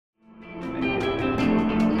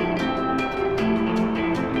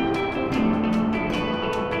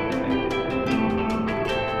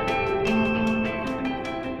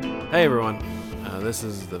Hey everyone, this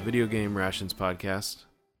is the Video Game Rations Podcast,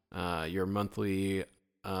 your monthly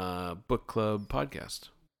book club podcast.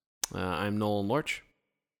 I'm Nolan Lorch.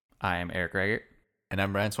 I am Eric Reigert. And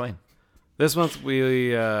I'm Brian Swain. This month we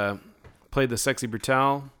played The Sexy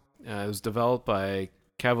Brutale. It was developed by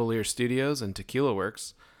Cavalier Studios and Tequila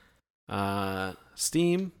Works.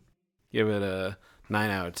 Steam, give it a 9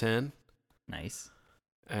 out of 10. Nice.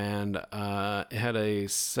 And it had a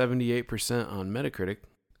 78% on Metacritic.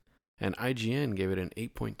 And IGN gave it an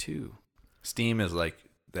 8.2. Steam is like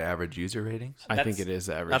the average user ratings? I think it is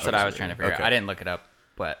the average. That's what I was trying to figure out. Okay. I didn't look it up,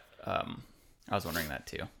 but I was wondering that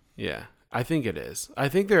too. Yeah, I think it is. I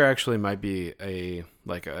think there actually might be a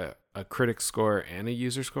critic score and a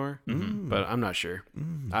user score, but I'm not sure.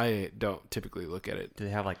 I don't typically look at it. Do they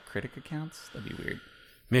have like critic accounts? That'd be weird.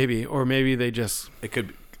 Maybe, or maybe they just, It could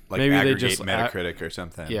be like Maybe they aggregate just Metacritic or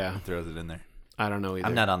something. Yeah. And throws it in there. I don't know either.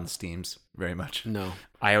 I'm not on the Steams very much. No.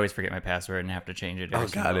 I always forget my password and have to change it. every Oh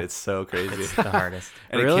God, single- it's so crazy. it's the hardest.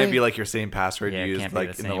 And it Really? can't be like your same password Yeah, it you can't used be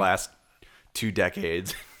like the in the same. last 2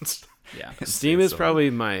 decades. Yeah. Steam is so- probably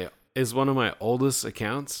one of my oldest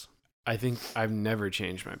accounts. I think I've never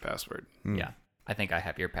changed my password. Yeah. I think I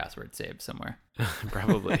have your password saved somewhere.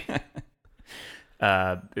 Probably.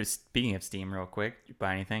 Speaking of Steam, real quick, did you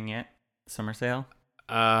buy anything yet? Summer sale?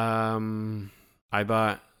 I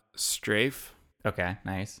bought Strafe, Okay,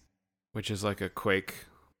 nice. which is like a Quake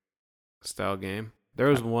style game. There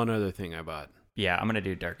was one other thing I bought. Yeah, I'm gonna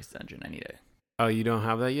do Darkest Dungeon. I need it. Oh, you don't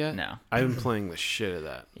have that yet? No. I've been playing the shit of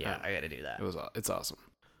that. Yeah, I gotta do that. It's awesome.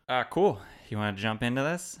 Cool. You want to jump into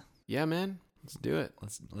this? Yeah, man. Let's do it.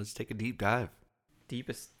 Let's take a deep dive.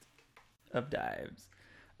 Deepest of dives.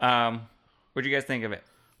 What'd you guys think of it?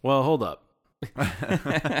 Well, hold up.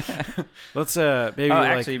 Let's maybe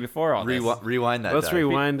actually, before all this, Rewind that. let's dive.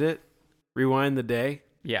 rewind it. Rewind the day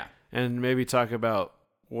yeah, and maybe talk about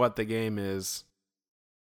what the game is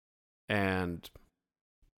and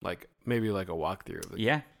maybe a walkthrough of the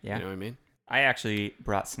yeah. You know what I mean? I actually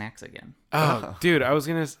brought snacks again. Oh, dude, I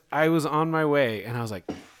was on my way and I was like,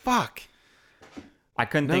 fuck. I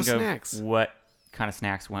couldn't No think snacks. of what kind of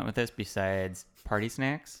snacks went with this besides party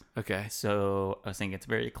snacks. Okay. So I was thinking it's a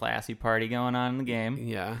very classy party going on in the game.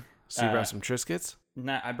 Yeah. So you brought some Triscuits?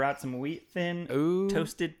 I brought some wheat thin Ooh.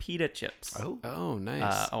 toasted pita chips. Oh,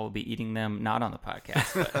 nice. I will be eating them not on the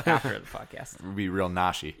podcast, but after the podcast. It'd be real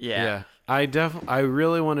noshy. Yeah. I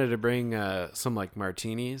really wanted to bring some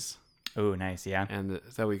martinis Oh, nice. Yeah. and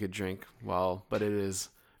that we could drink but it is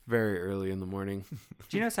very early in the morning.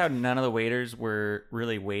 Do you notice how none of the waiters were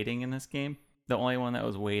really waiting in this game? The only one that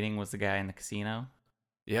was waiting was the guy in the casino.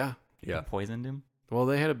 Yeah. Yeah. Poisoned him. Well,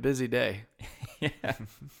 they had a busy day. Yeah.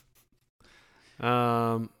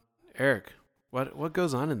 Eric, what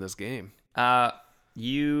goes on in this game?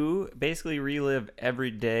 You basically relive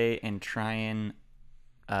every day and try and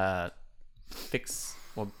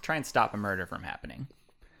try and stop a murder from happening.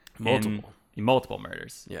 Multiple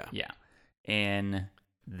murders. Yeah. Yeah. In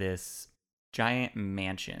this giant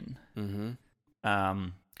mansion. Mm-hmm.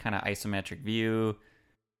 Kind of isometric view,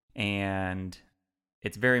 and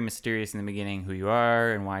it's very mysterious in the beginning who you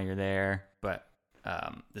are and why you're there, but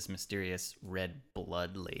this mysterious red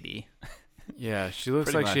blood lady Yeah, she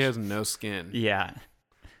looks Pretty like she much. has no skin.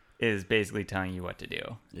 is basically telling you what to do.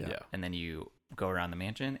 Yeah. And then you go around the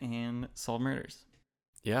mansion and solve murders.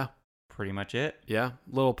 Yeah. Pretty much it. Yeah.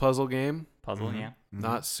 Little puzzle game. Puzzle. Mhm. Yeah. Mhm.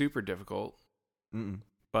 Not super difficult, Mm-mm.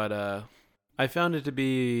 but I found it to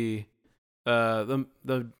be the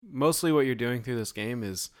mostly what you're doing through this game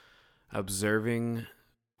is observing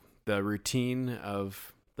the routine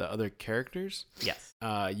of the other characters. Yes.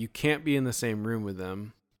 You can't be in the same room with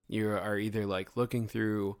them. You are either looking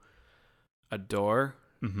through a door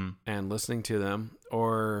Mm-hmm. and listening to them,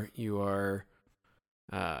 or you are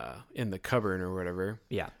in the cupboard or whatever,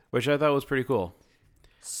 Yeah. which I thought was pretty cool.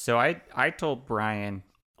 So I told Brian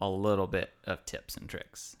a little bit of tips and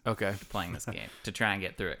tricks Okay. to playing this game to try and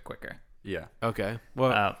get through it quicker. Yeah. Okay.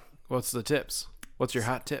 Well, Uh, what's the tips? What's your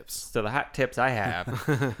hot tips? So the hot tips I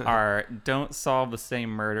have are don't solve the same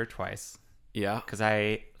murder twice. Yeah. Because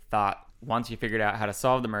I thought once you figured out how to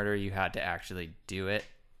solve the murder, you had to actually do it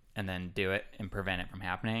and then do it and prevent it from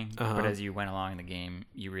happening. Uh-huh. But as you went along in the game,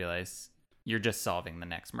 you realize you're just solving the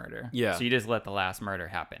next murder. Yeah. So you just let the last murder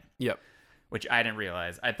happen, Yep. which I didn't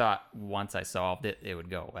realize. I thought once I solved it, it would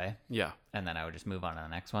go away Yeah. and then I would just move on to the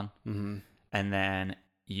next one. Mm-hmm. And then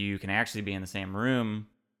you can actually be in the same room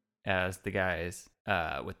as the guys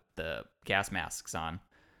with the gas masks on.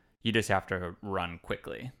 You just have to run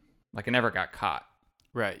quickly. I never got caught.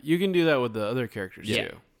 Right. You can do that with the other characters Yeah.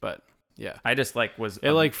 too, but yeah, I just was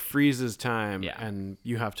it freezes time, Yeah. and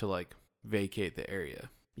you have to vacate the area.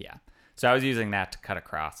 yeah. So I was using that to cut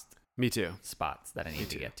across Me too. spots that I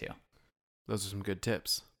need to get to. Those are some good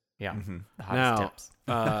tips. Yeah. Mm-hmm. The hottest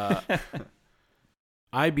Now, tips.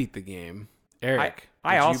 I beat the game. Eric,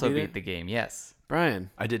 I did you also beat beat it? the game, yes.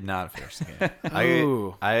 Brian. I did not finish the game.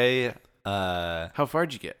 Ooh. How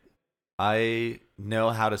far'd you get? I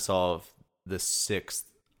know how to solve the 6th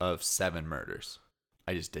of 7 murders.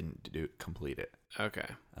 I just didn't complete it. Okay.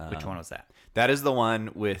 Which one was that? That is the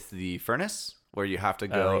one with the furnace where you have to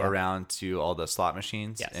go yeah. around to all the slot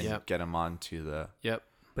machines Yes. and Yep. get them onto the. Yep.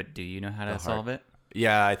 But do you know how The to solve it?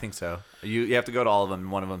 Yeah, I think so. You have to go to all of them.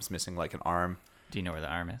 One of them's missing like an arm. Do you know where the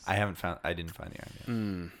arm is? I didn't find the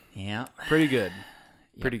arm yet. Yeah. Pretty good.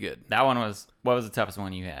 Yep. Pretty good. That one was, what was the toughest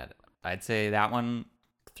one you had? I'd say that one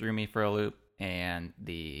threw me for a loop, and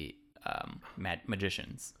the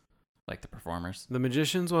magicians, like the performers. The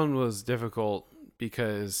magician's one was difficult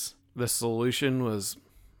because the solution was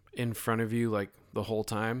in front of you like the whole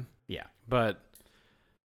time, Yeah. but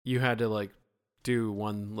you had to like do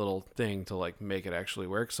one little thing to like make it actually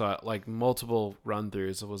work. So like multiple run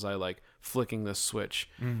throughs was I like flicking the switch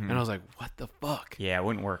and I was like, what the fuck? Yeah, it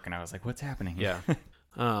wouldn't work, and I was like, what's happening? Yeah.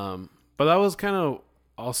 But that was kind of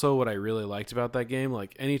also what I really liked about that game.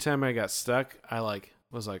 Like anytime I got stuck, I like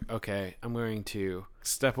was like, okay, I'm going to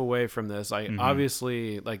step away from this. I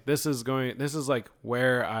obviously like this is like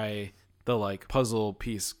where the like puzzle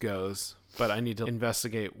piece goes, but I need to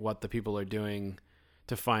investigate what the people are doing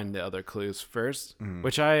to find the other clues first,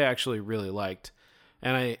 which I actually really liked.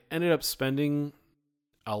 And I ended up spending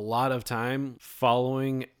a lot of time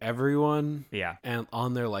following everyone Yeah. and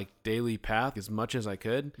on their like daily path as much as I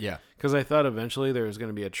could, Yeah. because I thought eventually there was going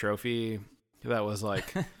to be a trophy that was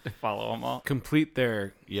like Follow them all. complete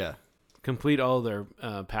all their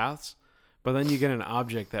paths, but then you get an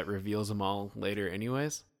object that reveals them all later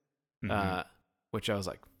anyways, which I was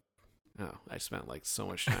like, oh, I spent like so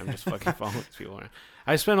much time just fucking following these people around.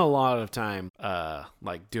 I spent a lot of time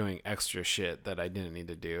like doing extra shit that I didn't need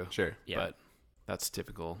to do. Sure. Yeah. But that's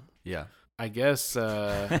typical. Yeah. I guess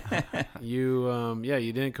you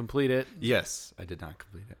didn't complete it. Yes, I did not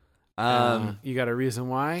complete it. You got a reason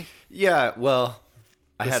why? Yeah. Well,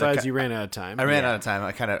 Besides, you ran out of time. I ran out of time.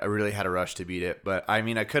 I really had a rush to beat it, but I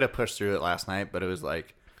mean, I could have pushed through it last night, but it was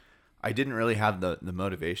like I didn't really have the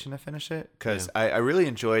motivation to finish it because I really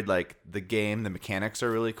enjoyed like the game. The mechanics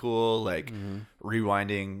are really cool, like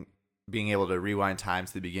rewinding, being able to rewind time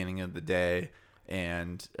to the beginning of the day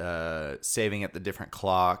and saving at the different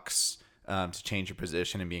clocks to change your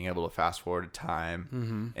position and being able to fast forward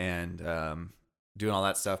time and doing all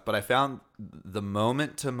that stuff. But I found the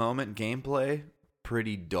moment to moment gameplay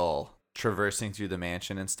pretty dull. Traversing through the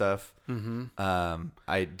mansion and stuff.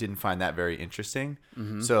 I didn't find that very interesting.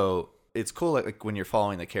 So it's cool like when you're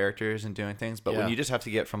following the characters and doing things, but when you just have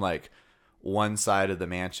to get from like one side of the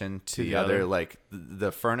mansion to the other, like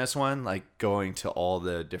the furnace one, like going to all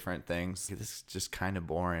the different things, this is just kind of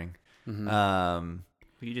boring.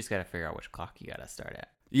 You just got to figure out which clock you got to start at.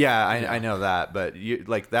 Yeah, I know that, but you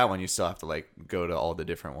like that one, you still have to like go to all the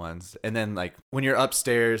different ones, and then like when you're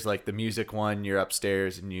upstairs, like the music one, you're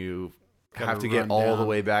upstairs and you have to get all the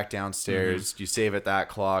way back downstairs. You save at that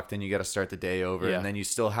clock, then you got to start the day over, and then you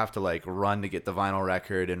still have to like run to get the vinyl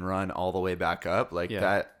record and run all the way back up. Like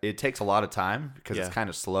that, it takes a lot of time because it's kind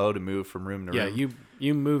of slow to move from room to room. Yeah,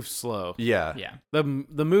 you move slow. Yeah, Yeah. The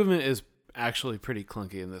movement is actually pretty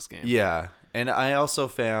clunky in this game. yeah. And I also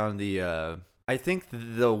found I think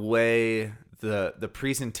the way the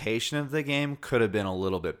presentation of the game could have been a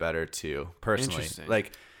little bit better too. Personally, Interesting.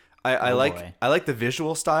 like I like boy. I like the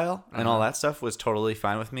visual style and all that stuff was totally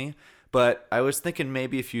fine with me. But I was thinking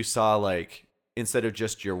maybe if you saw like instead of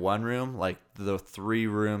just your one room, like the 3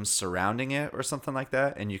 rooms surrounding it or something like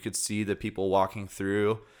that, and you could see the people walking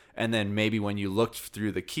through. And then maybe when you looked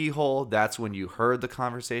through the keyhole, that's when you heard the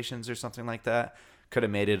conversations or something like that. Could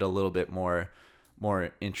have made it a little bit more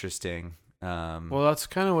interesting. Well, that's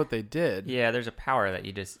kind of what they did. Yeah, there's a power that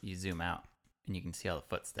you zoom out and you can see all the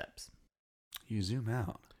footsteps. You zoom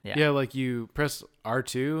out. Yeah, like you press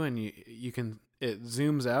R2 and it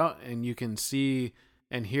zooms out and you can see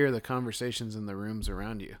and hear the conversations in the rooms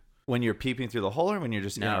around you. When you're peeping through the hole or when you're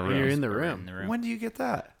just in a when room? you're in the We're room. When do you get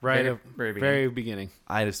that? Right Very at beginning. very beginning.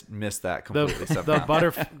 I just missed that The completely.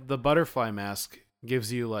 somehow. the butterfly mask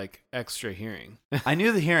gives you like extra hearing. I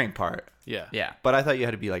knew the hearing part, Yeah. Yeah. but I thought you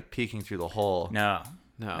had to be like peeking through the hole. No.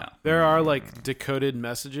 No. There are like decoded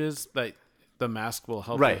messages that the mask will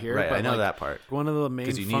help Right, you hear. right. But I know like, that part. one of the main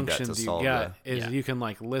 'Cause you need that to functions you solve get the- is Yeah. you can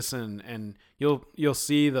like listen and you'll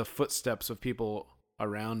see the footsteps of people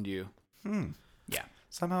around you. Yeah.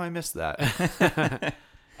 Somehow I missed that.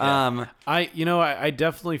 I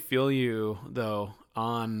definitely feel you though.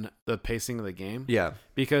 on the pacing of the game. Yeah.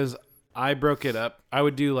 Because I broke it up. I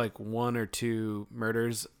would do like 1 or 2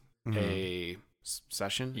 murders a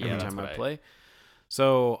session Yeah, every that's time I what play.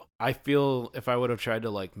 So I feel if I would have tried to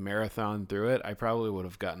like marathon through it, I probably would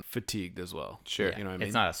have gotten fatigued as well. Sure. Yeah, You know what I mean?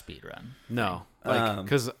 It's not a speed run. No, like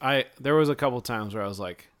because there was a couple times where I was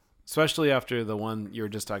like, especially after the one you were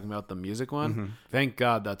just talking about, the music one. Thank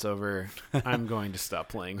God that's over. I'm going to stop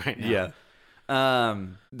playing right now. Yeah. Now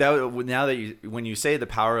that when you say the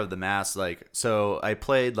power of the mask, like, so I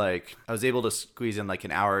played, like, I was able to squeeze in like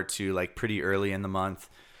an hour or two, like pretty early in the month.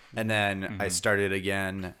 And then I started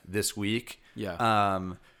again this week. Yeah.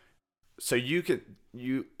 So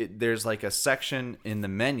there's like a section in the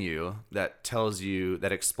menu that tells you,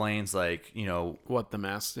 that explains, like, you know, What the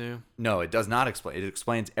masks do? no, it does not explain. It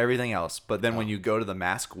explains everything else. But then when you go to the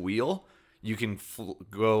mask wheel, you can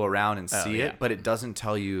go around and see yeah. it, but it doesn't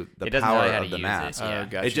tell you the It doesn't tell power you how of to the use mask. it. Yeah.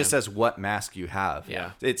 Gotcha. It just says what mask you have.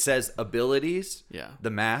 Yeah. It says abilities, Yeah. the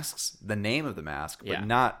masks, the name of the mask, Yeah. but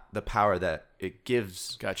not the power that it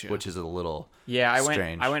gives. Gotcha. Which is a little Yeah,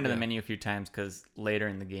 strange. I went to the Yeah. menu a few times because later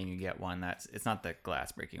in the game you get one it's not the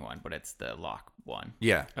glass breaking one, but it's the lock one.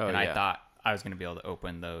 Yeah. Oh, and yeah. I thought I was going to be able to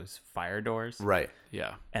open those fire doors. Right.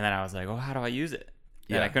 Yeah. And then I was like, oh, how do I use it?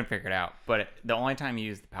 And Yeah. I couldn't figure it out. But the only time you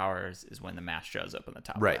use the powers is when the mask shows up on the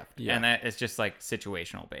top Right. left. Yeah. And that it's just like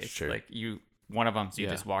situational based. Sure. Like one of them, you Yeah.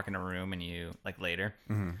 just walk in a room and you like later.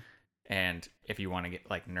 Mm-hmm. And if you want to get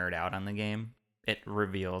like nerd out on the game, it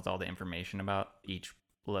reveals all the information about each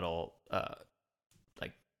little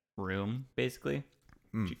like room, basically.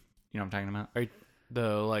 Mm. You know what I'm talking about?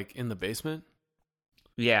 The like in the basement,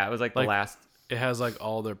 Yeah, it was like the Like- last. it has like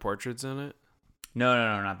all their portraits in it.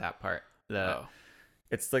 No, not that part. Oh.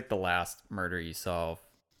 It's like the last murder you solve.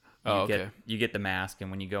 Oh, get, okay. You get the mask,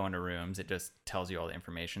 and when you go into rooms, it just tells you all the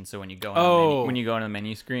information. So when you go, when you go into the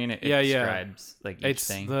menu screen, it Yeah. describes like each It's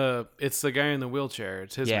thing. the guy in the wheelchair.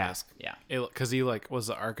 It's his yeah, mask. yeah. Because he like was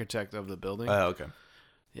the architect of the building. Oh, okay.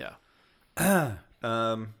 Yeah.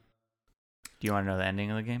 Do you want to know the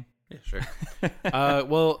ending of the game? Yeah, sure.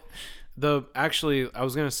 Well, I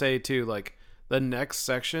was gonna say too, like the next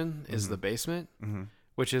section is the basement, Mm-hmm.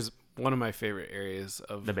 which is one of my favorite areas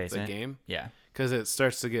of The basement? game Yeah, because it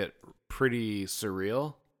starts to get pretty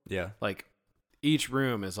surreal. Yeah. Like each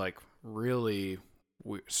room is like really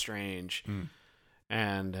strange, Mm.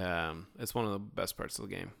 and it's one of the best parts of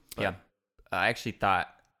the game. But, yeah. I actually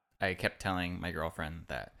I kept telling my girlfriend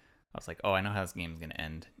that I was like, oh, I know how this game's gonna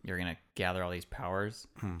end. You're gonna gather all these powers,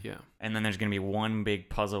 yeah, and then there's gonna be one big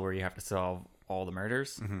puzzle where you have to solve all the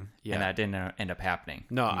murders. Mm-hmm. yeah. And that didn't end up happening.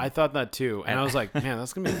 No, I thought that too, and I was like, man,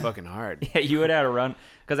 that's gonna be fucking hard. Yeah, you would have to run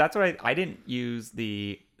because that's what I didn't use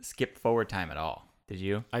the skip forward time at all. Did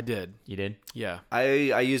you? I did, You did? yeah.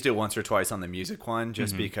 I used it once or twice on the music one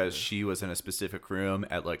just because she was in a specific room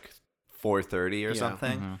at like 4:30 or Yeah.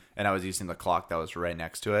 something, and I was using the clock that was right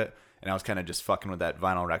next to it, and I was kind of just fucking with that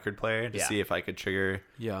vinyl record player to Yeah. see if I could trigger.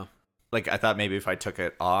 Yeah, Like, I thought maybe if I took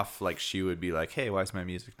it off, like, she would be like, hey, why is my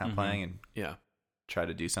music not playing, and yeah, try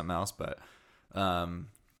to do something else. But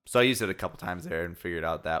so I used it a couple times there and figured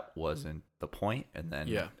out that wasn't the point, and then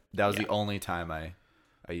Yeah. that was Yeah. the only time I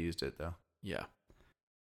used it though. yeah.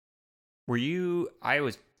 I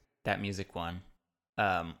was that music one.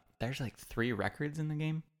 There's like 3 records in the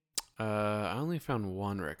game. I only found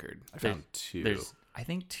one record. I found 2, There's I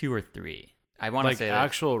think 2 or 3. I want to Like say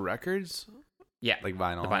actual records. yeah, like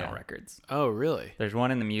vinyl. the vinyl yeah. records. Oh, really? There's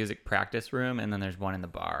one in the music practice room, and then there's one in the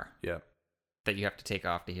bar Yeah. that you have to take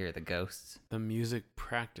off to hear the ghosts. The music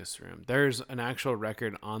practice room. There's an actual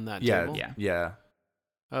record on that Yeah, table. Yeah. yeah,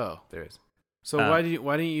 Oh, there is. so why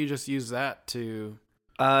didn't you just use that to?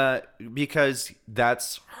 Because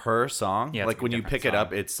that's her song. Yeah, it's like a when you different pick it up,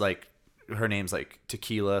 song. it's like her name's like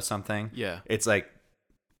Tequila something. Yeah. It's like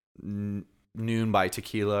Noon by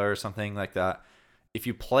Tequila or something like that. If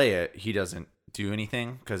you play it, he doesn't do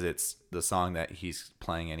anything because it's the song that he's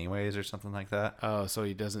playing anyways or something like that. Oh, so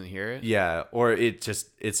he doesn't hear it. Yeah, or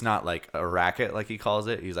it's not like a racket like he calls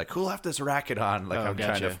it. He's like, who left this racket on? Like Oh, I'm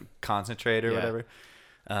trying to gotcha. concentrate or Yeah. whatever.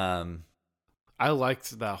 I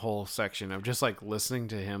liked that whole section of just like listening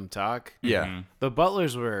to him talk. Yeah. Mhm. The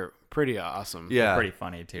butlers were pretty awesome. Yeah. Pretty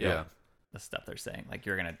funny too. Yeah. The stuff they're saying, like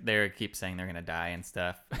they keep saying they're gonna die and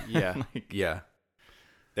stuff. Yeah. Like, Yeah.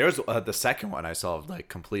 There was the second one I solved like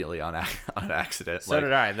completely on on accident. so like,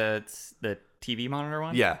 did I. The TV monitor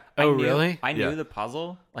one. Yeah. Oh, I knew- really? I knew Yeah. the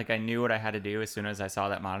puzzle. Like I knew what I had to do as soon as I saw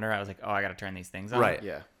that monitor. I was like, oh, I got to turn these things on. Right.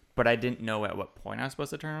 Yeah. But I didn't know at what point I was supposed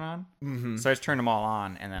to turn it on. Mm-hmm. So I just turned them all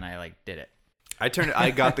on, and then I like did it. I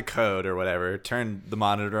got the code or whatever, turned the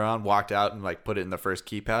monitor on, walked out and like put it in the first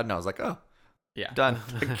keypad, and I was like, oh, Yeah. done.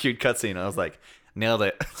 Cute cutscene. I was like, Nailed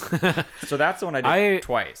it. So that's the one I did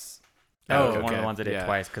twice. That was Oh, one of the okay. ones I did Yeah.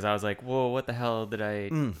 twice because I was like, "Whoa, what the hell did I?"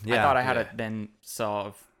 I yeah, thought I had yeah. to then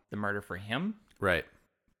solve the murder for him, Right.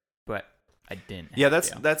 but I didn't. Yeah, have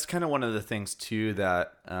to. that's kind of one of the things too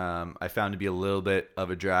that I found to be a little bit of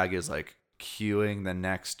a drag is like queuing the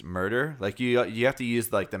next murder. Like you have to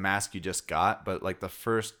use like the mask you just got, but like the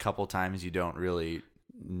first couple times you don't really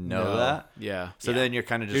know that. Yeah. So then you're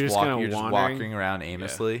kind of You're just just kinda you're just wandering. walking around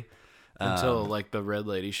aimlessly Until like the red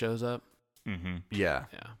lady shows up. Mm-hmm. yeah.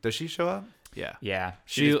 Yeah. Does she show up? Yeah. Yeah,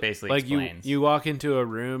 she just basically like explains. you walk into a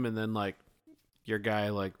room and then like your guy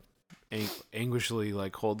like anguishedly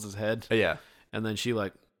like holds his head Yeah. and then she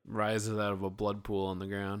like rises out of a blood pool on the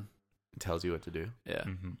ground. Tells you what to do. Yeah.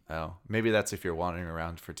 Mhm. Oh, maybe that's if you're wandering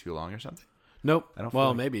around for too long or something. Nope. I don't Well, feel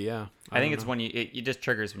like- maybe yeah. I think it's when it just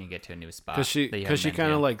triggers when you get to a new spot because she that you haven't been kind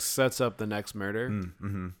to. of like sets up the next murder.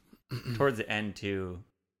 Mm-hmm. Towards the end too.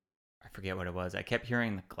 I forget what it was. I kept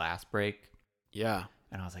hearing the glass break, Yeah.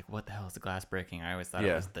 and I was like, "What the hell is the glass breaking?" I always thought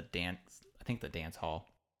Yeah. it was the dance. I think the dance hall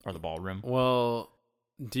or the ballroom. Well,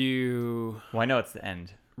 do you Well, I know it's the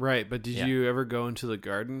end. right? But did Yeah. you ever go into the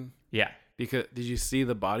garden? Yeah. Because did you see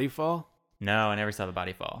the body fall? No, I never saw the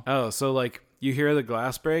body fall. Oh, so like you hear the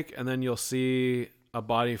glass break, and then you'll see a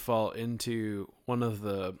body fall into one of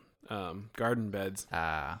the garden beds.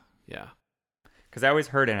 Yeah. Because I always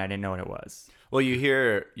heard it and I didn't know what it was. Well, you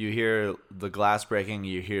hear the glass breaking.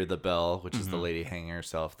 You hear the bell, which is the Mhm. lady hanging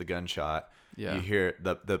herself. The gunshot. Yeah. You hear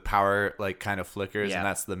the power like kind of flickers, Yeah. and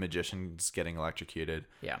that's the magician just getting electrocuted.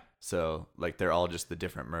 Yeah. So like they're all just the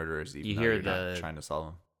different murderers. Even You though hear you're not the- trying to solve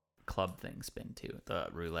them. Club thing spin too. The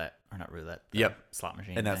roulette or not roulette. The Yep. Slot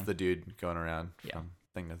machine. And that's thing. the dude going around Yeah. from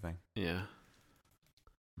thing to thing. Yeah.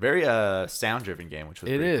 Very sound driven game, which was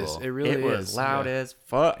It pretty is. cool. It really it was is. loud Yeah. as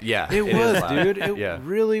fuck. Yeah, It is was, loud. dude. It Yeah.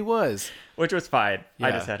 really was. Which was fine. I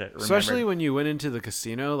Yeah. just had it. Especially when you went into the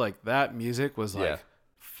casino, like that music was like Yeah.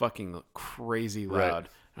 fucking crazy Right. loud.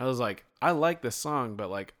 I was like, I like this song, but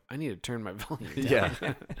like I need to turn my volume down.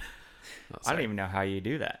 Yeah. I don't even know how you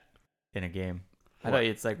do that in a game. I What? thought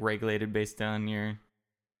it's like regulated based on your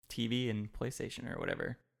TV and PlayStation or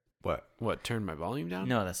whatever. What? What? Turn my volume down?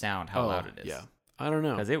 No, the sound, how Oh, loud it is. Yeah. I don't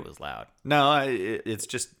know. Because it was loud. No, it's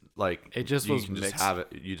just like It just you was can mixed. just have it.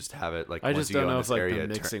 You just have it like I once just you go don't in know this if like area, the it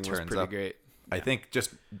mixing was turns pretty up. great. I think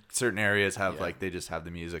just certain areas have Yeah. like they just have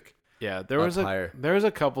the music. Yeah, there Up was higher. there was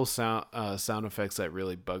a couple sound effects that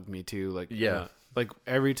really bugged me too. Like Yeah. like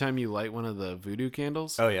every time you light one of the voodoo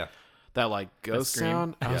candles, Oh yeah. that like ghost scream.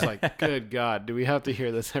 sound. I was like, good God, do we have to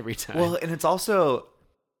hear this every time? Well, and it's also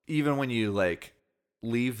even when you like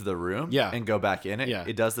leave the room Yeah. and go back in it, Yeah.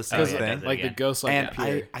 it does the same because yeah, it thing. does it like the again. ghosts like And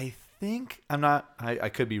appear. I think I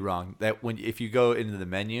could be wrong that when if you go into the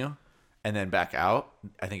menu and then back out,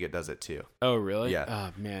 I think it does it too. Oh really? Yeah.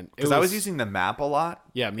 Oh man, It Because I was using the map a lot.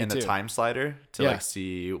 Yeah, me and too. the time slider to Yeah. like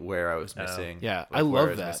see where I was missing. Yeah, like, I where love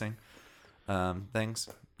was that. Missing, things.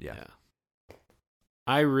 Yeah. Yeah.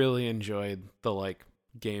 I really enjoyed the like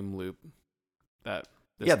game loop. That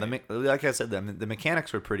this Yeah. game- Like I said, the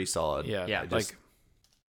mechanics were pretty solid. yeah Yeah, like just-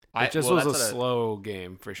 it just well, was a that's what slow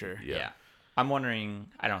game for sure. Yeah. I'm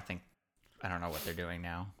wondering, I don't know what they're doing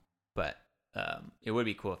now, but it would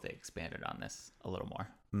be cool if they expanded on this a little more.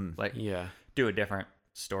 Mm. Like, Yeah. do a different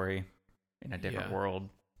story in a different Yeah. world.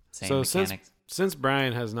 Same So mechanics. Since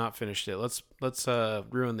Brian has not finished it, let's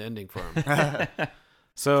ruin the ending for him.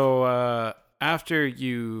 So after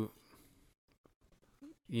you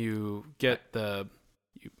get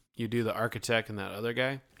you do the architect and that other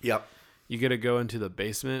guy, Yep. you get to go into the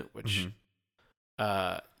basement, which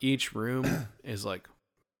each room is like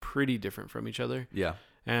pretty different from each other, Yeah.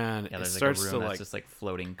 and Yeah, it there's starts like a room to that's like just like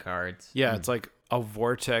floating cards. it's like a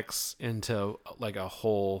vortex into like a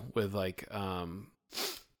hole with like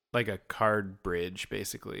a card bridge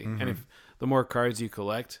basically. And if the more cards you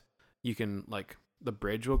collect, you can like the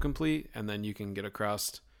bridge will complete, and then you can get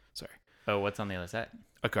across Oh, what's on the other side?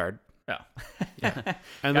 a card. Oh. And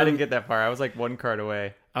I then didn't get that far. I was like one card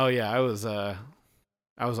away. oh yeah, I was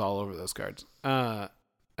all over those cards. And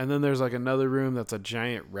then there's like another room that's a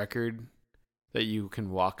giant record that you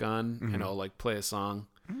can walk on and it'll like play a song.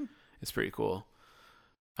 It's pretty cool.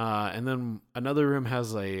 And then another room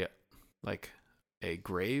has a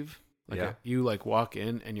grave. Yeah. You like walk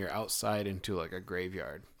in and you're outside into like a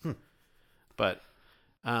graveyard. But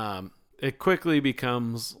it quickly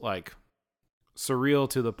becomes like surreal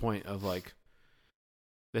to the point of like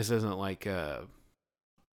this isn't like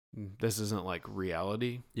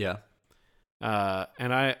reality. Yeah.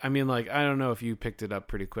 And I mean like I don't know if you picked it up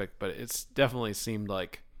pretty quick, but it's definitely seemed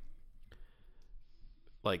like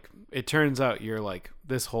it turns out you're like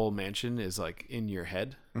this whole mansion is like in your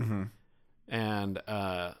head. Mm-hmm. and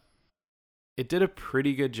it did a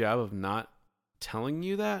pretty good job of not telling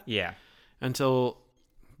you that Yeah. until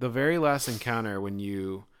the very last encounter, when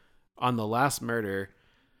you, on the last murder,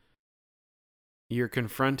 you're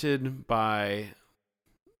confronted by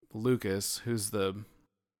Lucas, who's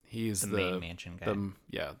he's The main mansion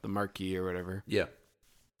guy. the Marquis or whatever. Yeah.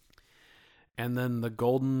 And then the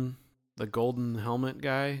golden helmet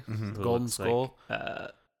guy, Mhm. Who golden looks skull,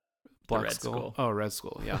 the black Red skull. Skull. Oh, Red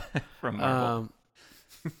Skull, yeah. from Marvel.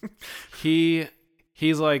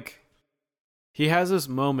 He's like, he has this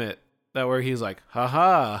moment that where he's like,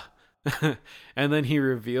 haha. And then he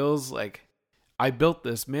reveals, like, I built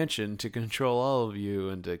this mansion to control all of you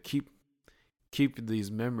and to keep these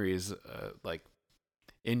memories like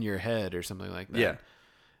in your head or something like that. Yeah.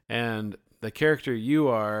 And the character you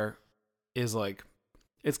are is like,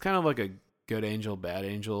 it's kind of like a good angel, bad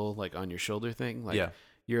angel, like on your shoulder thing. Like, Yeah.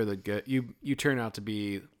 you're the good, you turn out to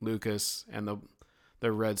be Lucas, and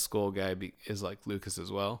the Red Skull guy is like Lucas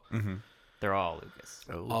as well. Mm-hmm. They're all Lucas.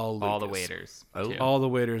 All All the Lucas. waiters. Oh. too. All the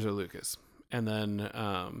waiters are Lucas. And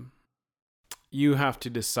then you have to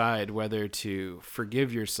decide whether to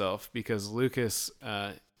forgive yourself, because Lucas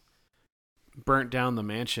burnt down the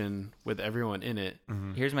mansion with everyone in it.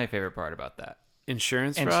 Mm-hmm. Here's my favorite part about that.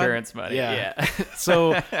 Insurance fraud? Insurance money. Yeah. Yeah.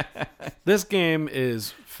 So this game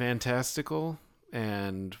is fantastical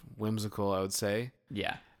and whimsical, I would say.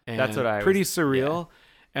 yeah. And That's what I pretty was- surreal.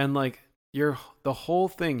 And like the whole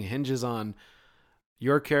thing hinges on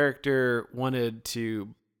your character wanted to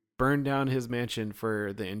burn down his mansion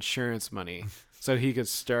for the insurance money so he could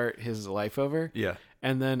start his life over, Yeah.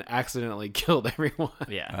 and then accidentally killed everyone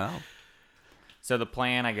Yeah. Oh. So the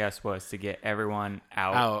plan, I guess, was to get everyone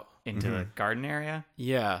out into the garden area.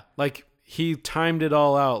 Yeah, like he timed it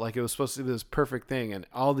all out, like it was supposed to be this perfect thing, and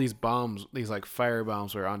all these bombs, these like fire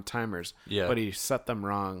bombs, were on timers. Yeah. But he set them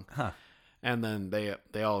wrong. Huh. And then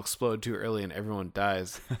they all explode too early, and everyone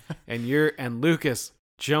dies. and Lucas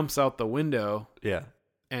jumps out the window Yeah.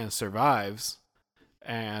 and survives,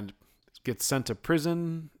 and gets sent to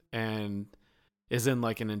prison, and is in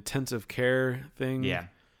like an intensive care thing. Yeah.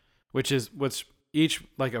 Which each,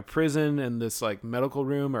 like a prison and this like medical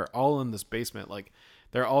room, are all in this basement. Like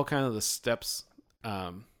they're all kind of the steps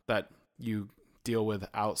that you deal with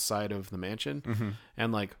outside of the mansion. Mm-hmm.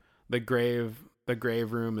 And like the grave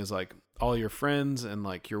room is like all your friends and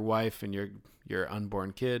like your wife and your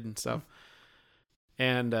unborn kid and stuff.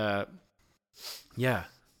 And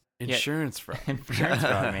insurance fraud. Insurance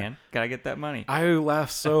fraud, man. Gotta get that money. I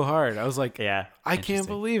laughed so hard. I was like, Yeah. I can't interesting.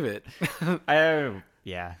 believe it.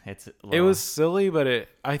 Yeah. It's a It little- was silly, but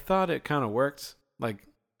I thought it kind of worked. Like,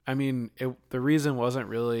 I mean, the reason wasn't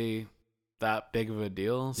really that big of a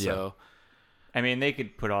deal. So I mean, they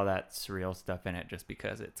could put all that surreal stuff in it just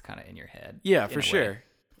because it's kind of in your head. yeah, in for a way. sure.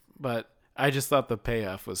 But I just thought the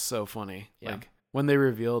payoff was so funny. Yeah. Like when they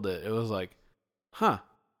revealed it, it was like, huh,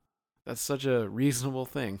 that's such a reasonable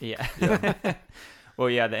thing. Yeah. Well,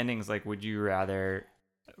 yeah, the ending's like, would you rather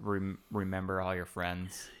remember all your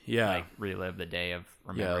friends? Yeah. Like relive the day of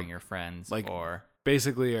remembering your friends? Like- or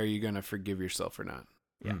Basically, are you going to forgive yourself or not?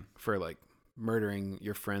 Yeah. For like murdering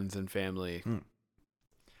your friends and family. Mm.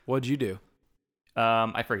 What'd you do?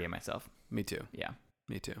 I forgave myself. Me too. Yeah.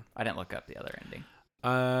 Me too. I didn't look up the other ending.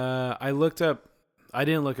 I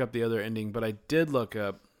didn't look up the other ending, but I did look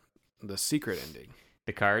up the secret ending.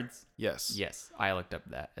 The cards? Yes. Yes, I looked up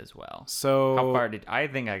that as well. So How far did I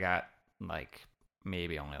think I got? Like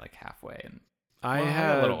maybe only like halfway, and I well,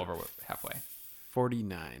 had a little over halfway.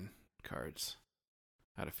 49 cards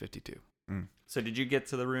out of 52. So did you get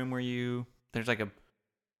to the room where there's like a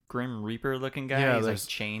Grim Reaper looking guy? Yeah, He's like there's-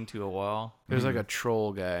 chained to a wall. There's like a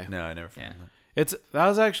troll guy. No, I never found Yeah. that. That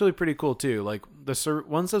was actually pretty cool too. Like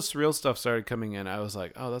once the surreal stuff started coming in, I was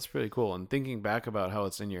like, oh, that's pretty cool. And thinking back about how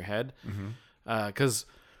it's in your head, Mm-hmm. because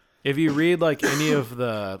if you read like any of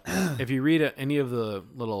the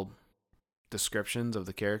little descriptions of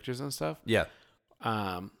the characters and stuff, Yeah.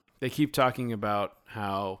 they keep talking about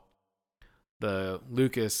how the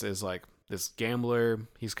Lucas is like this gambler.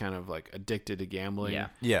 He's kind of like addicted to gambling. Yeah.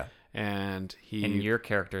 Yeah. And And your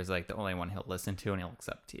character is like the only one he'll listen to, and he looks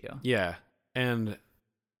up to you. yeah. And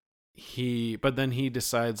but then he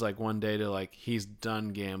decides like one day to like, he's done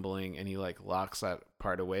gambling, and he like locks that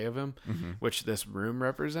part away of him, Mm-hmm. which this room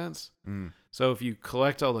represents. Mm. So if you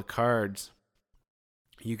collect all the cards,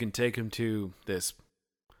 you can take him to this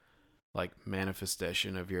like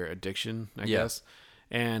manifestation of your addiction, I Yeah. guess.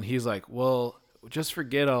 And he's like, well, just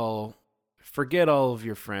forget all of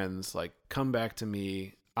your friends. Like, come back to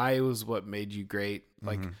me. I was what made you great.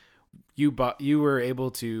 Like, Mhm. you were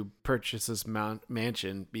able to purchase this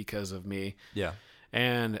mansion because of me. Yeah.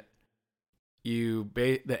 And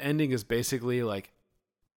the ending is basically like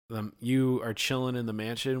you are chilling in the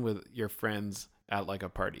mansion with your friends at like a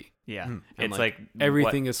party. Yeah. And It's like, like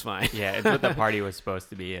everything what, is fine. yeah, it's what the party was supposed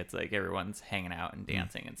to be. It's like everyone's hanging out and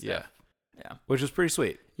dancing and stuff. Yeah. Which is pretty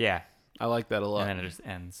sweet. Yeah. I like that a lot. And then it just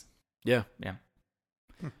ends. Yeah. Yeah.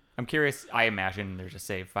 I'm curious. I imagine there's a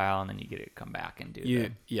save file and then you get to come back and do Yeah.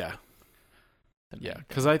 the Yeah. main thing.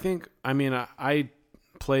 Because I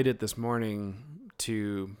played it this morning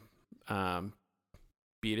to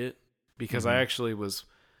beat it because I actually was,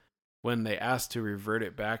 when they asked to revert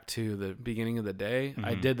it back to the beginning of the day,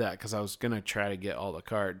 I did that because I was going to try to get all the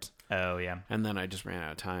cards. Oh, yeah. And then I just ran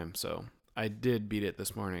out of time. So I did beat it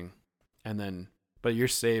this morning. And then, but your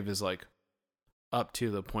save is like up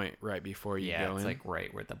to the point right before you go it's in. like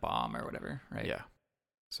right where the bomb or whatever, right? Yeah.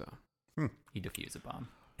 So You defuse a bomb.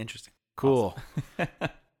 Interesting. cool.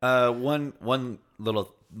 One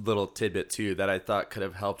little tidbit too that I thought could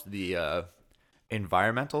have helped the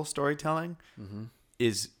environmental storytelling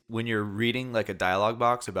is when you're reading like a dialogue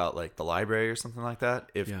box about like the library or something like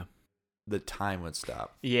that. If the time would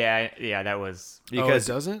stop. Yeah, that was Because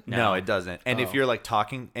it doesn't? No, it doesn't. And if Oh. you're like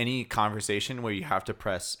talking any conversation where you have to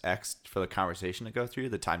press X for the conversation to go through,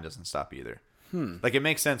 the time doesn't stop either. Like it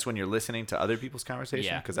makes sense when you're listening to other people's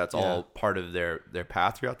conversation because that's all part of their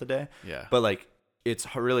path throughout the day. Yeah. But like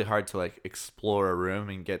it's really hard to like explore a room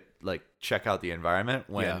and get like check out the environment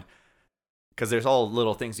when because there's all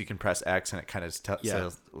little things you can press X and it kind of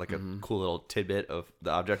says like a cool little tidbit of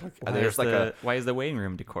the object. Like, why is the waiting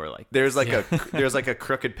room decor like there's like there's like a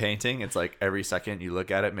crooked painting. It's like every second you look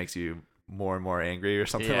at it makes you more and more angry or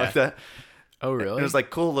something like that. Oh, really? There's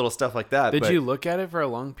like cool little stuff like that. Did but you look at it for a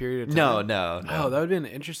long period of No. time? Oh, that would have been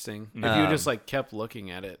interesting if you just like kept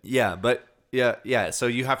looking at it. Yeah, but yeah. So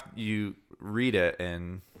you read it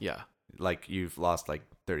and like you've lost like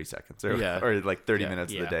 30 seconds or like 30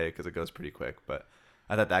 minutes of the day because it goes pretty quick. But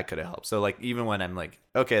I thought that could have helped. So like even when I'm like,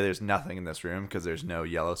 okay, there's nothing in this room because there's no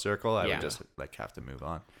yellow circle, I would just like have to move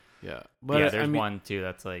on. Yeah, but there's one too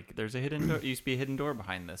that's like there's a hidden door. Used to be a hidden door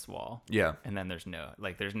behind this wall. Yeah, and then there's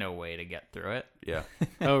no way to get through it. Yeah.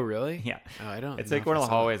 Oh, really? Yeah. Oh, I don't. It's know like if one I of the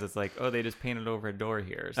saw hallways. It's like, oh, they just painted over a door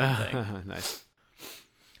here or something. Nice.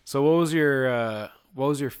 So what was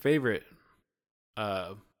your favorite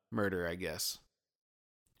murder? I guess.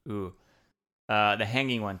 Ooh, the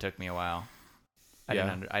hanging one took me a while. I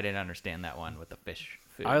Yeah. didn't understand that one with the fish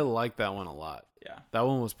food. I like that one a lot. Yeah, That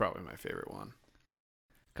one was probably my favorite one.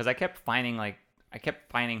 because I kept finding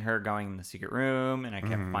her going in the secret room, and I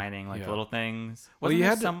kept finding like Yeah. little things. Well, Wasn't you there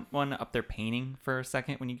had to- someone up there painting for a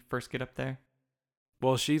second when you first get up there?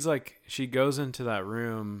 Well, she goes into that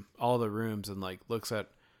room, all the rooms, and like looks at,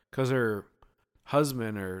 because her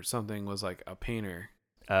husband or something was like a painter,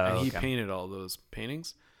 and he painted all those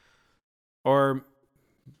paintings. Or,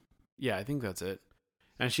 yeah, I think that's it.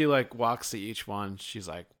 And she like walks to each one. She's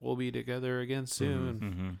like, "We'll be together again soon."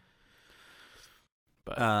 Mm-hmm.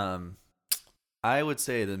 But I would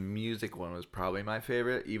say the music one was probably my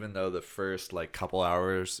favorite, even though the first like couple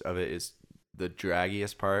hours of it is the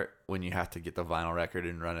draggiest part when you have to get the vinyl record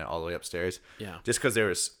and run it all the way upstairs. yeah, Just because there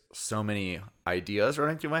was so many ideas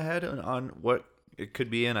running through my head on what it could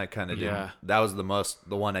be, and I kind of didn't. Yeah. That was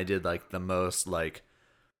the one I did like the most like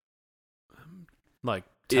like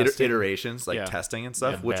testing. iterations, like Yeah. testing and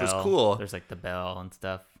stuff, The which was bell. cool. There's like the bell and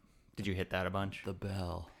stuff. Did you hit that a bunch? The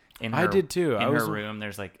bell. I did too. In I her was room,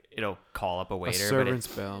 there's like it'll call up a a waiter, servant's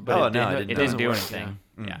bell. Oh, it no, I didn't- didn't it know. didn't do work, anything.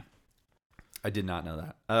 yeah. Yeah. I did not know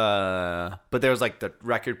that. But there was like the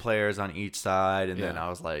record players on each side, and then Yeah. I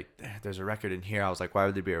was like, "There's a record in here." I was like, "Why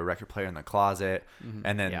would there be a record player in the closet?"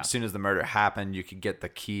 And then as soon as the murder happened, you could get the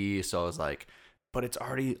key. So I was like, "But it's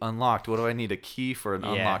already unlocked. What do I need a key for an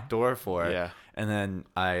unlocked door for?" Yeah. And then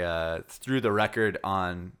I threw the record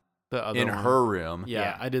on The other in one. her room,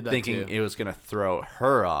 Yeah, I did that thinking too. it was gonna throw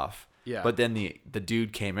her off. Yeah. But then the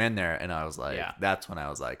dude came in there, and I was like, that's when I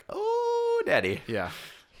was like, "Oh, daddy." Yeah.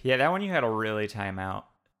 Yeah, that one you had a really time out.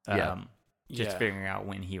 Yeah. Just Yeah. figuring out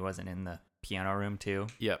when he wasn't in the piano room too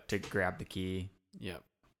Yep. to grab the key. Yep.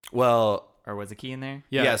 Well, Or was the key in there?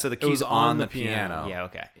 yeah. So the it was key's on the piano. Yeah,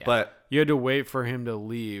 okay. Yeah. But You had to wait for him to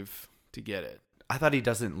leave to get it. I thought he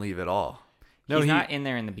doesn't leave at all. No, he's he not in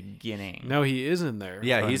there in the beginning. No, he is in there.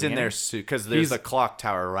 Yeah, in he's the in there beginning? because there's He's- a clock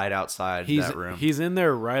tower right outside that room. He's in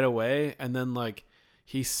there right away, and then like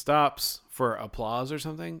he stops for applause or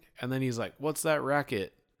something, and then he's like, "What's that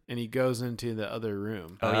racket?" And he goes into the other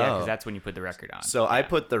room. Oh, yeah, Oh. because that's when you put the record on. So I Yeah.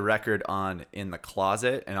 put the record on in the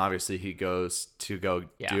closet, and obviously he goes to go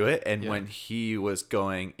Yeah. do it. And Yeah. when he was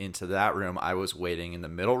going into that room, I was waiting in the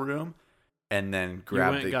middle room and then You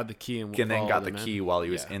grabbed went and got the key and then followed got the him in. key while he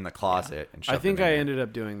was Yeah. in the closet. And I shoved think him in I there. ended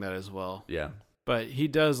up doing that as well. Yeah. But he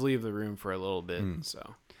does leave the room for a little bit, Mm.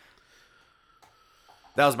 so.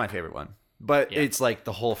 That was my favorite one. But Yeah. it's like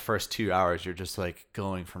the whole first 2 hours, you're just like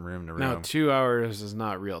going from room to room. Now, 2 hours is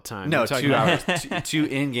not real time. No, We're talking 2 about- hours. two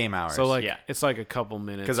in-game hours. So, like, Yeah. it's like a couple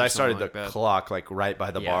minutes. because or I started something the like that. clock like right by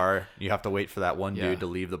the Yeah. bar. You have to wait for that one Yeah. dude to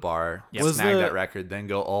leave the bar, Yep. Was snag the- that record, then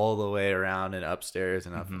go all the way around and upstairs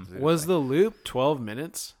and up. Mhm. Was the loop 12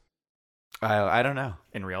 minutes? I don't know.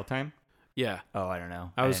 In real time? Yeah. Oh, I don't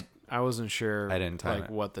know. I wasn't sure I didn't time like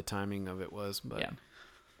it. what the timing of it was, but Yeah.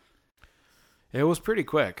 it was pretty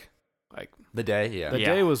quick. Like The day, yeah. the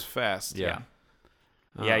Yeah. day was fast. Yeah.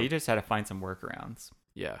 Yeah, Um, you just had to find some workarounds.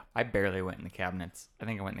 yeah. I barely went in the cabinets. I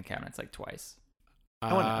think I went in the cabinets like twice.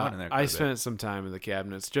 I went in there quite a I bit. spent some time in the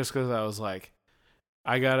cabinets just because I was like,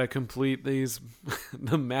 I gotta complete these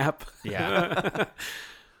the map. Yeah.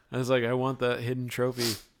 I was like, I want that hidden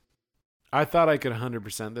trophy. I thought I could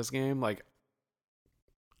 100% this game. Like,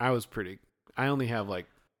 I only have like,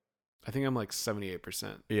 I think I'm like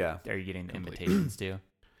 78%. Yeah. Are you getting the Complete. invitations too?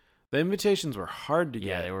 The invitations were hard to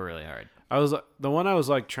Yeah, get. they were really hard. The one I was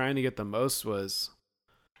like trying to get the most was,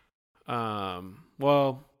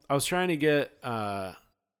 well, I was trying to get the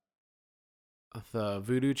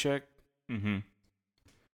voodoo chick Mm-hmm.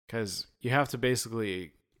 because you have to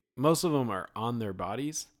basically, most of them are on their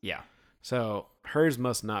bodies. Yeah. So hers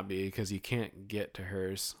must not be because you can't get to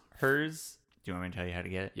hers. Hers, do you want me to tell you how to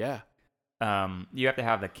get Yeah. it? You have to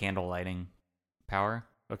have the candle lighting power,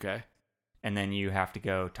 Okay. and then you have to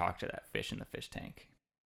go talk to that fish in the fish tank.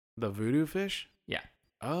 The voodoo fish? Yeah.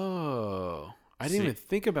 Oh. I See, didn't even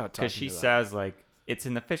think about talking Because she to that. says, like, it's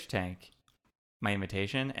in the fish tank, my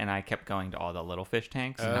invitation, and I kept going to all the little fish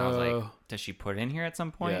tanks, and I was like, Oh. does she put it in here at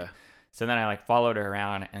some point? Yeah. So then I, like, followed her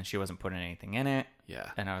around, and she wasn't putting anything in it, Yeah.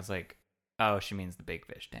 and I was like, oh, she means the big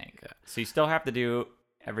fish tank. Yeah. So you still have to do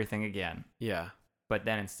everything again, Yeah. but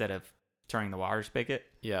then instead of turning the water spigot,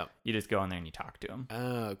 Yeah. you just go in there and you talk to him.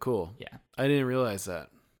 Oh, cool. Yeah. I didn't realize that.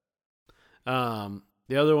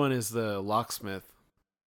 The other one is the locksmith.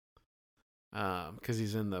 Because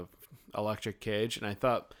he's in the electric cage, and I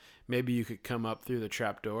thought maybe you could come up through the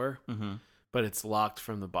trap door, Mm-hmm. but it's locked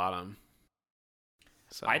from the bottom.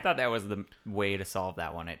 So I thought that was the way to solve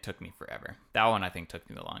that one. It took me forever. That one I think took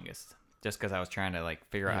me the longest, just because I was trying to like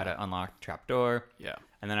figure out how Yeah. to unlock the trap door, yeah,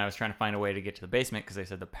 and then I was trying to find a way to get to the basement because they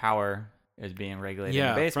said the power is being regulated in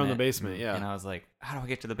yeah, the basement. from the basement. Mm. Yeah, And I was like, how do I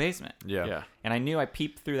get to the basement? Yeah. yeah, And I knew I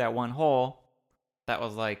peeped through that one hole that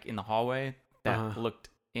was like in the hallway that Uh-huh. looked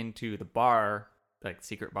into the bar, like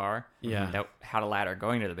secret bar, yeah, that had a ladder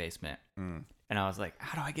going to the basement. Mm. And I was like,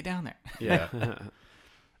 how do I get down there? yeah,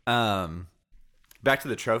 Back to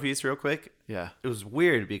the trophies real quick. yeah. It was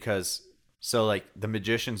weird because so like the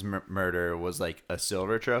magician's murder was like a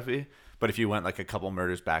silver trophy, but if you went like a couple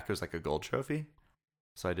murders back, it was like a gold trophy.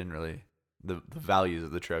 So I didn't really the values of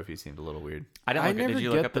the trophy seemed a little weird. I didn't I look never did you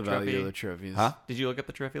get look up the the value trophy? of the trophies. Huh? Did you look up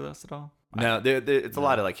the trophy list at all? No, it's a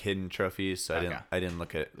lot of like hidden trophies, so Okay. I didn't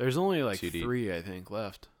look at. There's only like Too deep. 3, I think,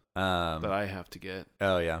 left that I have to get,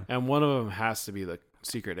 Oh yeah, and one of them has to be the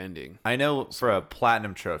secret ending. I know for a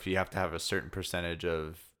platinum trophy you have to have a certain percentage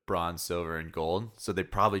of bronze, silver, and gold. So they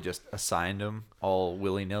probably just assigned them all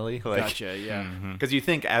willy nilly. Like, Gotcha. Yeah. Mhm. because you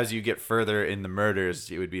think as you get further in the murders,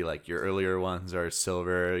 it would be like your earlier ones are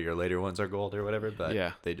silver, your later ones are gold or whatever. But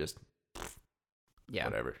Yeah. they just Yeah.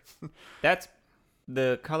 whatever. That's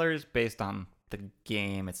the colors based on the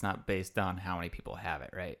game. It's not based on how many people have it,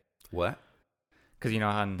 right? What? Because you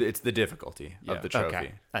know how. It's the difficulty Yeah. of the trophy.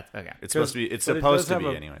 Okay. That's okay. It's supposed to be. It's but it supposed does to have be,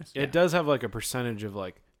 a- anyways. It does have like a percentage of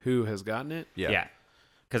like who has gotten it. Yeah.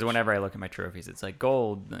 Because whenever I look at my trophies, it's like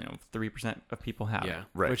gold. 3% of people have Yeah. it.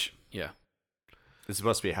 Right. Which, yeah. It's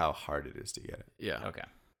supposed to be how hard it is to get it. Yeah. Okay.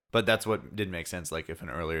 But that's what didn't make sense. Like if an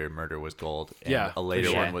earlier murder was gold and Yeah, a later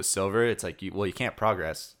for sure. one was silver, it's like you can't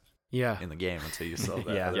progress Yeah. in the game until you solve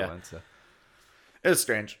that Yeah. other Yeah. one. So it was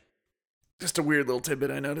strange. Just a weird little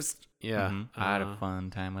tidbit I noticed. Yeah. Mhm. I had a Uh, fun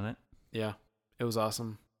time with it. Yeah. It was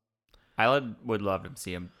awesome. I would love to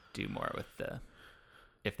see them do more with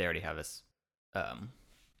if they already have this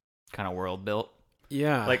kind of world built.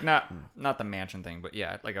 Yeah. Like not the mansion thing, but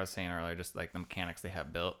yeah, like I was saying earlier, just like the mechanics they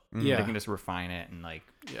have built. Yeah. They can just refine it and like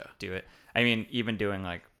yeah. do it. I mean, even doing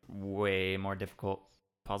like way more difficult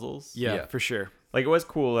puzzles. Yeah, Yeah. for sure. Like it was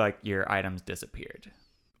cool. Like your items disappeared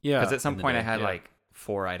Yeah. because at some in the point I day, had yeah. like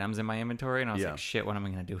 4 items in my inventory, and I was Yeah. like, shit, what am I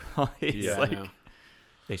gonna do with all these? Yeah, I like know.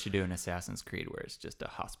 they should do an Assassin's Creed where it's just a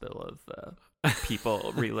hospital of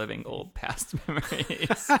people reliving old past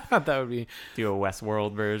memories. that would be. Do a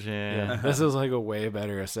Westworld version. Yeah. This is like a way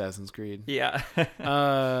better Assassin's Creed. Yeah.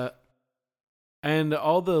 And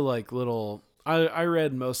all the like little, I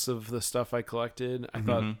read most of the stuff I collected. I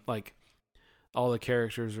thought like all the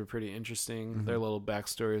characters were pretty interesting. Their little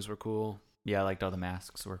backstories were cool. Yeah, I liked all the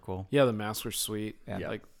masks were cool. Yeah, the masks were sweet. Yeah.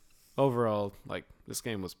 Like overall, like this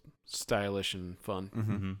game was stylish and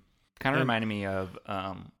fun. Kind of reminded me of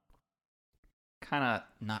kind of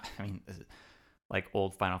not. I mean, like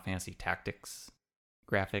old Final Fantasy Tactics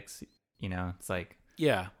graphics. You know, it's like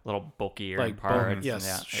Yeah, a little bulkier like in parts. and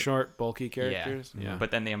yes, like, short, bulky characters. Yeah.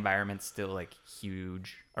 But then the environment's still like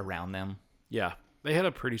huge around them. Yeah, they had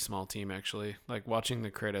a pretty small team actually. Like watching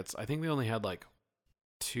the credits, I think they only had like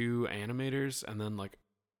 2 animators and then like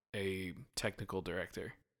a technical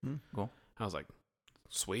director. Cool. I was like,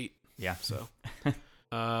 sweet. Yeah. So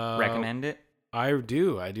Recommend it? I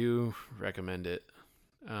do recommend it.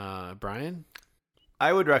 Brian?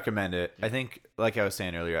 I would recommend it. I think, like I was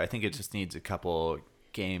saying earlier, I think it just needs a couple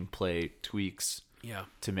gameplay tweaks Yeah.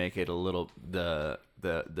 to make it a little the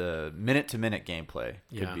minute to minute gameplay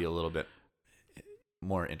could Yeah. be a little bit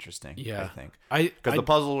more interesting. Yeah. I think Because because the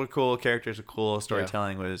puzzles were cool, characters were cool,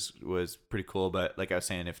 storytelling was pretty cool. But like I was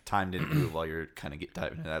saying, if time didn't move while you're kind of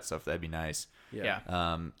diving into that stuff, that'd be nice. Yeah.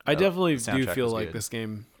 I definitely the do soundtrack feel was like good. this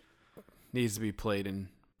game needs to be played in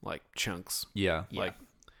like chunks. Yeah. Like,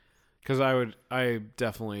 because I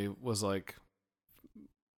definitely was like,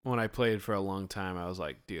 when I played for a long time, I was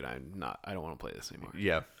like, dude, I don't want to play this anymore.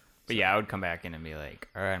 Yeah. But yeah, I would come back in and be like,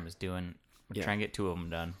 all right, I'm trying to get 2 of them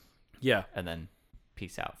done, Yeah. and then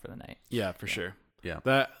peace out for the night. Yeah, for sure. Yeah.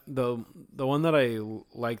 That the one that I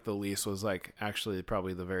liked the least was like actually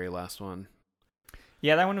probably the very last one.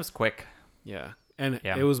 Yeah, that one was quick. Yeah. And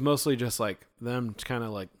Yeah. it was mostly just like them kind of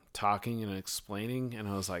like talking and explaining, and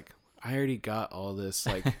I was like, I already got all this.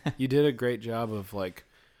 Like, you did a great job of like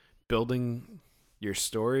building your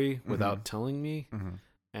story without telling me,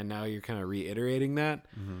 and now you're kind of reiterating that.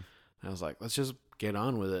 And I was like, let's just get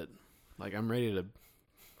on with it. Like, I'm ready to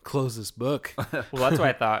close this book. Well, that's why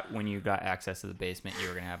I thought when you got access to the basement, you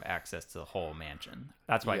were going to have access to the whole mansion.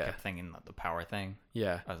 That's why I Yeah. kept thinking the power thing.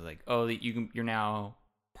 Yeah. I was like, oh, you're now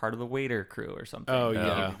part of the waiter crew or something. Oh, that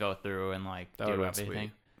yeah. You can go through and like That do would've been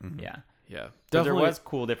everything. Yeah. Yeah. But there Definitely. was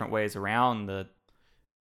cool different ways around the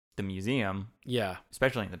museum, Yeah.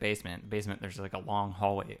 especially in the basement. The basement, there's like a long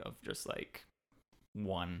hallway of just like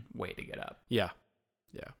one way to get up. Yeah.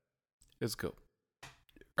 Yeah. It's cool.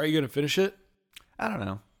 Are you going to finish it? I don't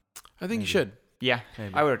know. I think Maybe. you should. Yeah,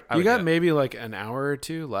 Maybe. I would. You got do it. maybe like an hour or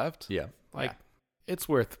 2 left. Yeah. Like, Yeah. it's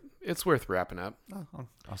worth wrapping up.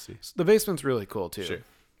 I'll see. The basement's really cool too. Sure.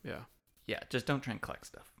 Yeah. Yeah, just don't try and collect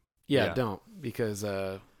stuff. Yeah, Yeah. don't, because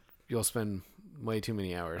you'll spend way too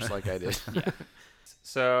many hours like I did.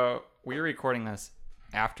 So we're recording this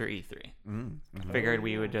after E3. Figured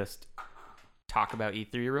we would just talk about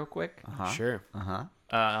E3 real quick. Sure.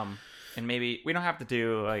 And maybe we don't have to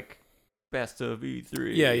do like best of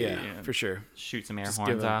E3. Yeah, you yeah, know, for sure. shoot some air Just horns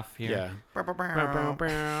give 'em- off here. Yeah. Bow, bow,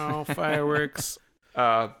 bow, fireworks.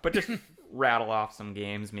 But just rattle off some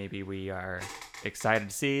games maybe we are excited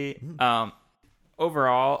to see.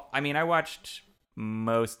 Overall, I mean, I watched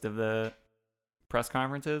most of the press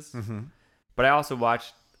conferences, but I also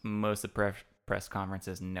watched most of the press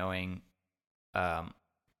conferences knowing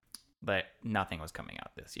that nothing was coming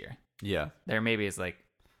out this year. Yeah. There maybe is like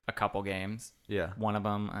a couple games. Yeah. One of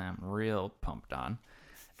them I'm real pumped on.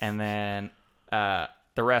 And then the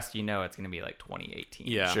rest, you know, it's going to be like 2018.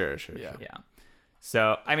 Yeah. Sure. Yeah. Yeah.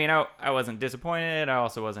 So, I mean, I wasn't disappointed. I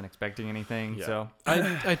also wasn't expecting anything. Yeah. So,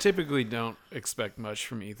 I typically don't expect much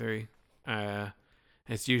from E3.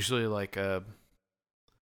 It's usually like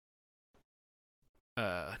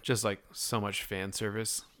just like so much fan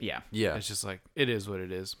service. yeah. Yeah. It's just like, it is what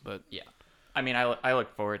it is. But Yeah. I mean, I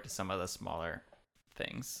look forward to some of the smaller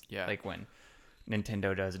things. Yeah. Like when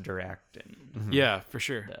Nintendo does Direct and yeah, for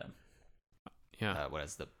sure. the, Yeah. what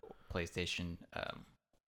is the PlayStation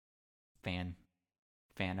fan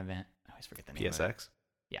event? I always forget the name of it. PSX.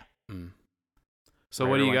 Mm. So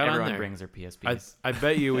Where what do you got on everyone there? brings their PSPs. I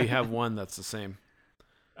bet you we have one that's the same.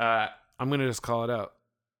 I'm gonna just call it out.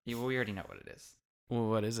 We already know what it is. Well,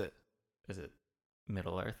 what is it? Is it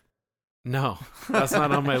Middle Earth? No, that's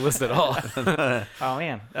not on my list at all. Oh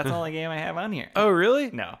man, that's the only game I have on here. Oh, really?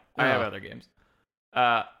 No, I have Oh. other games.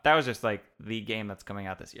 That was just like the game that's coming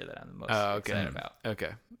out this year that I'm the most Oh, okay. excited about.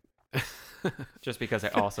 Okay. Just because I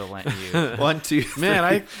also lent you. 1, 2, Man,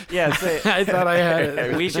 I Yeah, say it. I thought I had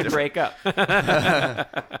it. We should break up.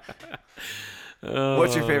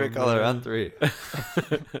 What's your favorite color man. on 3?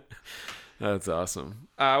 That's awesome.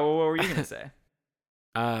 What were you gonna say?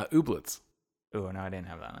 Ooblets. Oh no, I didn't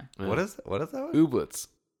have that one. What is that one? Ooblets?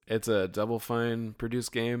 It's a Double Fine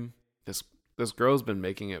produced game. This girl's been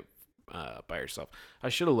making it by yourself. I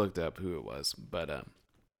should have looked up who it was, but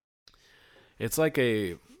it's like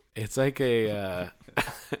a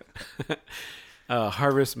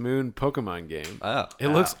Harvest Moon Pokemon game. Oh, It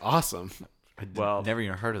looks awesome. Well, never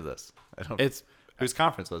even heard of this. I don't. It's Whose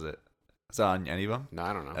conference was it? Was it on any of them? no,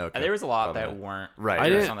 I don't know. Okay. there was a lot that Probably. weren't Right. I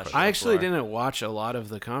just didn't. on the show I actually floor. didn't watch a lot of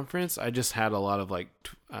the conference. I just had a lot of like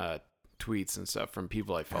tweets and stuff from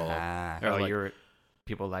people I follow. Ah. Or, Oh, like- you were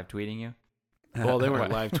people live tweeting you? Well, they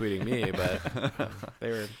weren't live tweeting me, but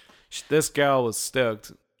they were. This gal was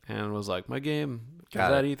stoked and was like, "My game is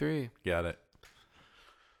Got at it. E3." Got it.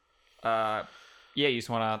 Yeah, you just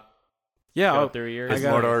want to Yeah, go I'll- through yours. I Is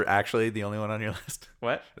got Mordor actually the only one on your list?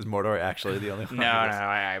 What? Is Mordor actually the only one? No, on no,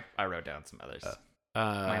 your list? I wrote down some others.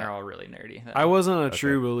 Mine are all really nerdy. I wasn't a Okay.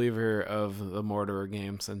 true believer of the Mordor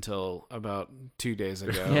games until about 2 days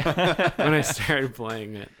ago Yeah. when I started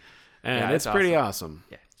playing it, and Yeah, it's it's pretty awesome.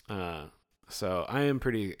 awesome. So I am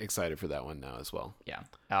pretty excited for that one now as well. Yeah,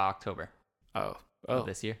 October Oh, of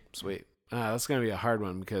this year. sweet. That's gonna be a hard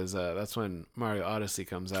one because that's when Mario Odyssey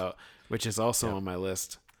comes out, which is also Yep. on my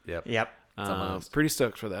list. Yep. Yep. It's on my list. Pretty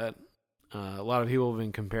stoked for that. A lot of people have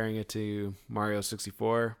been comparing it to Mario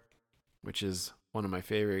 64, which is one of my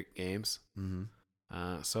favorite games.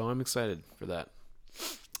 Mm-hmm. So I'm excited for that.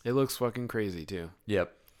 It looks fucking crazy too.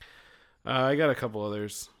 Yep. I got a couple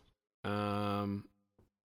others.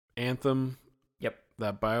 Anthem. Yep.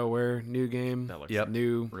 That BioWare new game. That looks Yep.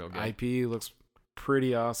 New real good. IP looks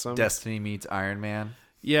pretty awesome. Destiny meets Iron Man.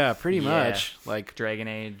 Yeah, pretty Yeah. much. Like Dragon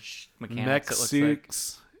Age mechanics. mech It looks like.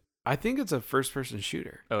 suits. I think it's a first-person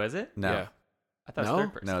shooter. Oh, is it? No. Yeah. I thought it No? was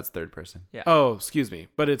third person. No, it's third person. Yeah. Oh, excuse me,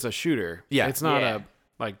 but it's a shooter. Yeah. It's not Yeah. a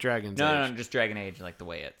like Dragon's No, Age. no, just Dragon Age, like the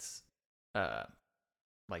way it's,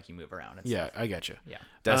 like you move around. And Yeah, stuff. I get you.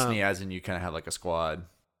 Destiny, as in you kind of have like a squad.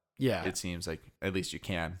 Yeah, It seems like at least you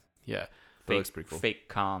can. yeah. But it looks pretty cool. Fake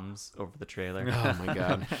comms over the trailer. Oh my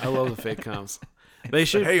god, I love the fake comms. They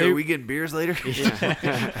should. Hey, they- are we getting beers later?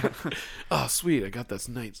 Yeah. Oh, sweet! I got this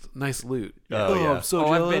nice loot. Oh, yeah. I'm so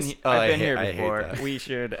Oh, jealous. I've been I here hate before. that. We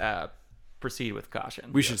should proceed with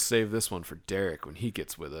caution. We should save this one for Derek when he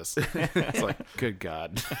gets with us. It's like, good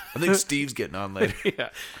God. I think Steve's getting on later. Yeah,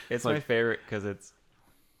 It's my favorite because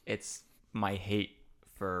it's my hate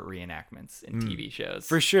for reenactments in TV shows.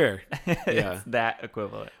 for sure. It's that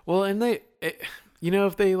equivalent. Well, and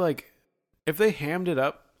if they hammed it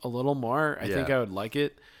up a little more, I think Yeah. I would like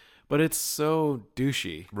it. But it's so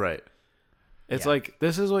douchey. Right. It's Yeah. like,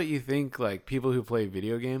 this is what you think like people who play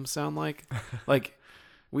video games sound like. Like,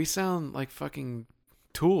 we sound like fucking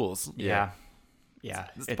tools. Yeah. Yeah.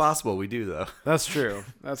 It's possible we do though. That's true.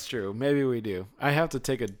 That's true. Maybe we do. I have to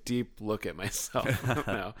take a deep look at myself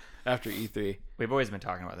now after E3. We've always been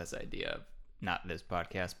talking about this idea of not this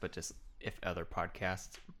podcast, but just if other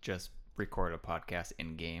podcasts just record a podcast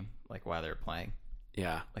in game, like while they're playing.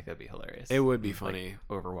 Yeah, Like that'd be hilarious. it would be Like, funny.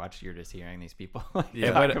 Overwatch, you're just hearing these people like,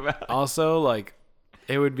 Yeah. talk But about. also, like,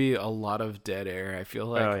 it would be a lot of dead air. I feel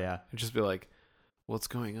like Oh yeah. it'd just be like, what's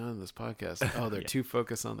going on in this podcast? Oh, they're Yeah. too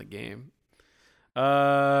focused on the game.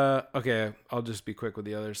 Okay, I'll just be quick with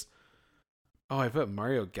the others. Oh, I put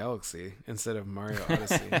Mario Galaxy instead of Mario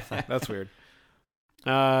Odyssey. That's weird.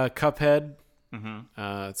 Cuphead.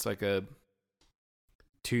 Mm-hmm. It's like a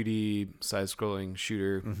 2D side-scrolling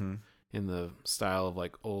shooter Mm-hmm. in the style of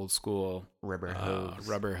like old school Rubber hose.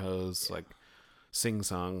 rubber hose, like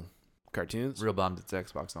sing-song cartoons. Real bummed it's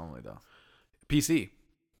Xbox only though. PC.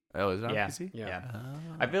 Oh, is it on Yeah. PC? Yeah. Oh.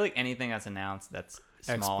 I feel like anything that's announced that's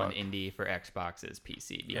small and Xbox. indie for Xbox is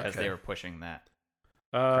PC because Okay. they were pushing that.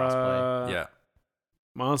 Yeah.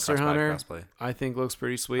 Monster Cross-buy, Hunter, cross-play. I think looks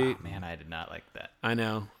pretty sweet. Oh, man, I did not like that. I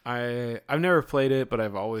know. I've never played it, but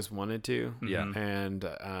I've always wanted to. Yeah. Mhm.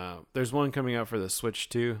 And there's one coming out for the Switch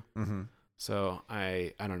too. Mm-hmm. So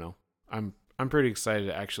I don't know. I'm pretty excited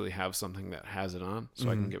to actually have something that has it on, so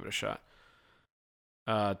I can Mhm. give it a shot.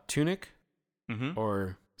 Tunic Mm-hmm.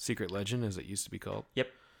 or Secret Legend, as it used to be called.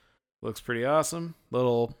 Yep. Looks pretty awesome.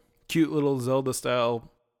 Cute little Zelda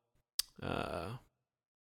style.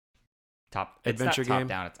 Adventure it's not game? top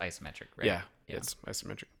down, it's isometric, right? Yeah, Yeah. it's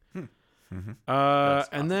isometric. Mm-hmm. That's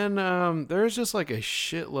And then there's just like a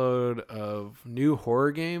shitload of new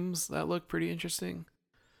horror games that look pretty interesting.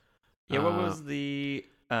 Yeah, what Uh, was the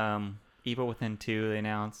Evil Within 2 they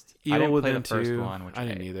announced? Evil I didn't Within play the first 2, one, which I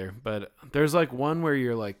didn't either. But there's like one where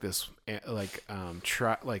you're like this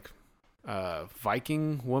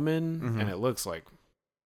Viking woman, Mhm. and it looks like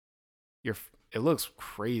it looks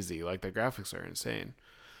crazy. Like the graphics are insane.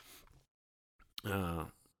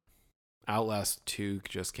 Outlast 2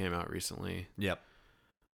 just came out recently. Yep.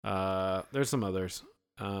 There's some others.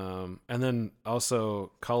 And then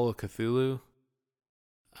also Call of Cthulhu.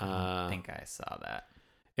 I think I saw that.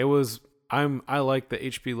 It was I like the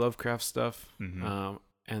HP Lovecraft stuff, Mhm.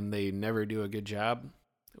 and they never do a good job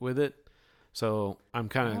with it. So I'm I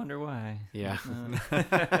kind of wonder why. yeah.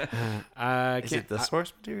 Uh, I Is can't. it the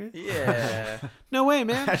source material? yeah. No way,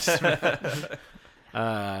 man.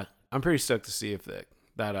 I'm pretty stoked to see if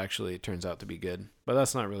that actually turns out to be good. But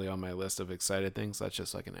that's not really on my list of excited things. That's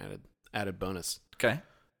just like an added bonus. Okay.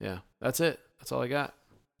 Yeah, that's it. That's all I got.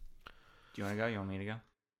 Do you want to go? You want me to go?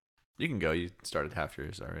 You can go. You started half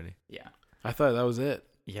yours already. Yeah. I thought that was it.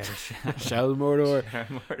 Yeah. Shadow of Mordor.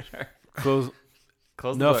 Mordor. Close.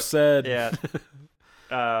 Close the Enough book. said. Yeah.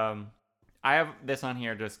 I have this on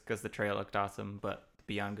here just because the trailer looked awesome, but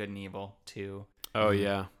Beyond Good and Evil 2. Oh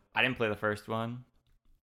yeah. I didn't play the first one.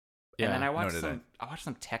 Yeah. And then I watched did I watched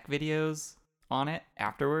some tech videos on it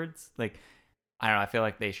afterwards. Like, I don't know, I feel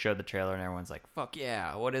like they showed the trailer and everyone's like, fuck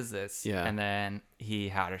yeah, what is this? Yeah. And then he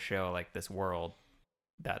had to show like this world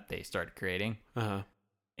that they started creating. Uh-huh.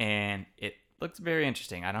 And it looks very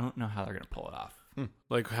interesting. I don't know how they're gonna pull it off.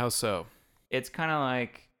 Like how so? It's kinda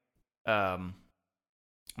like I'm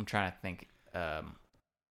trying to think,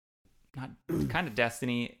 not kind of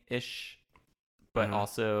Destiny-ish, but Uh-huh.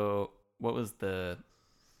 also what was the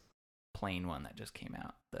plain one that just came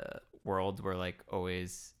out? The worlds were like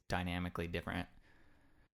always dynamically different.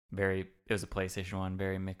 It was a PlayStation one,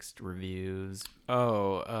 very mixed reviews.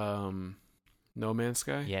 Oh, No Man's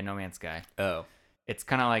Sky? Yeah, No Man's Sky. Oh. It's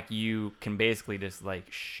kind of like you can basically just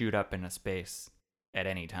like shoot up into space at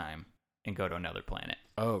any time and go to another planet.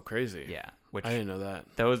 Oh, crazy. Yeah, which I didn't know that.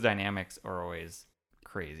 those dynamics are always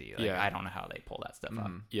crazy. Like, Yeah. I don't know how they pull that stuff up.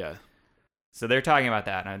 Mhm. Yeah. So they're talking about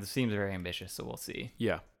that, and it seems very ambitious. So we'll see.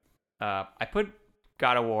 Yeah. I put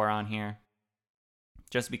God of War on here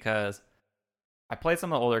just because I played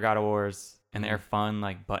some of the older God of Wars, and they're fun,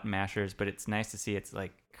 like button mashers. But it's nice to see it's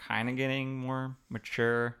like kind of getting more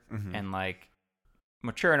mature Mhm. and like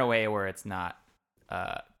mature in a way where it's not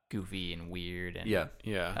goofy and weird and Yeah.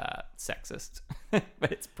 Yeah. sexist.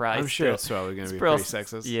 But it's probably I'm sure still, it's probably going to be still- pretty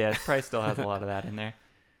sexist. Yeah, it probably still has a lot of that in there.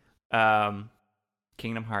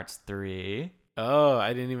 Kingdom Hearts 3. Oh,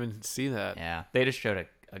 I didn't even see that. Yeah, they just showed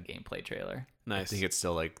a gameplay trailer. I Nice. think it's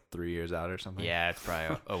still like 3 years out or something. Yeah, it's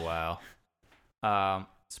probably a while.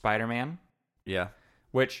 Spider-Man, Yeah.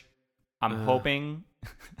 which I'm Uh. hoping.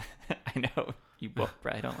 I know you both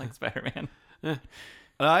probably don't like Spider-Man.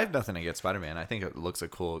 I have nothing against Spider-Man. I think it looks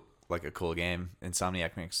cool game.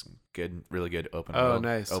 Insomniac makes really good open world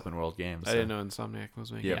games. I didn't know Insomniac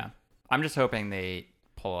was making Yep. Yeah, I'm just hoping they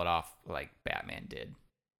pull it off like Batman did.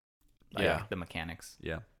 Like Yeah. the mechanics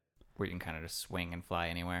Yeah. where you can kind of just swing and fly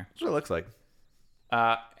anywhere. That's what it looks like.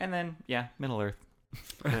 And then yeah, Middle Earth.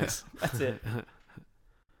 Nice. That's it.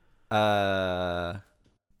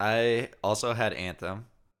 I also had Anthem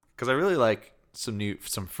because I really like some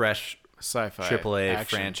fresh Sci-fi. AAA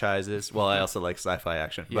action. franchises. Well, I also like sci-fi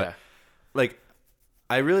action, but Yeah. like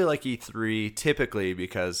I really like E3 typically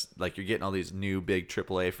because like you're getting all these new big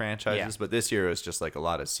AAA franchises, Yeah. but this year it was just like a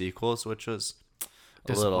lot of sequels, which was a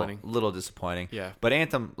Disappointing. little disappointing. Yeah. But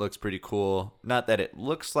Anthem looks pretty cool. Not that it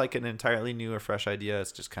looks like an entirely new or fresh idea.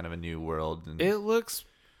 It's just kind of a new world. And It looks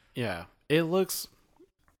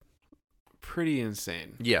pretty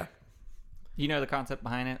insane. yeah. You know the concept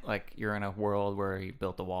behind it? Like you're in a world where you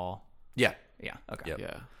built a wall. Yeah. Yeah. Okay. Yep.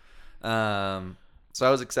 Yeah. So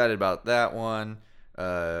I was excited about that one.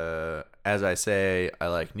 As I say, I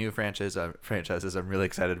like new franchises. I'm really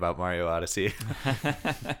excited about Mario Odyssey.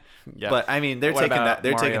 Yeah. But I mean, they're What taking about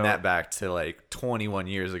taking Mario? that back to like 21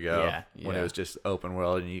 years ago when it Yeah. was just open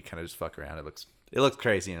world and you kind of just fuck around. It looks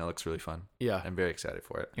crazy and it looks really fun. Yeah. I'm very excited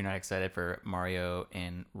for it. You're not excited for Mario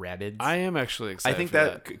and Rabbids? I am actually excited. I think for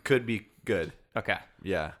that could be good. Okay.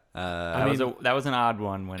 Yeah. That mean, was an odd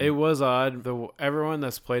one when it was odd. Everyone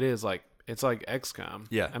that's played it is like it's like XCOM.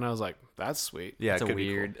 Yeah. And I was like, that's sweet. Yeah, it's it a could be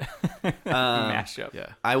cool. weird mashup. Yeah.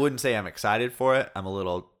 I wouldn't say I'm excited for it. I'm a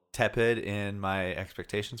little tepid in my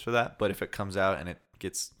expectations for that. But if it comes out and it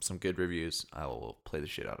gets some good reviews, I will play the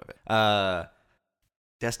shit out of it.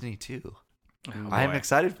 Destiny 2. Oh, I am boy.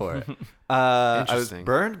 excited for it. I was Interesting.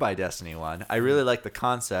 burned by Destiny 1. I really like the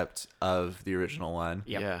concept of the original one.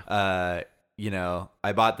 Yep. Yeah.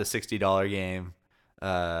 I bought the $60 game,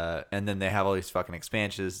 and then they have all these fucking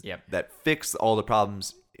expansions Yep. that fix all the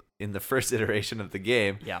problems in the first iteration of the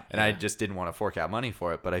game. Yeah. And I just didn't want to fork out money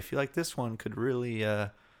for it. But I feel like this one could really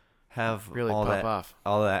have Really all pop that, off.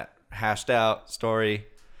 all that hashed out story,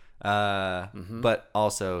 Mm-hmm. but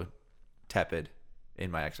also tepid in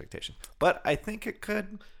my expectation. But I think it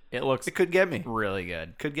could It looks get me. really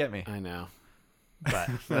good. Could get me. I know.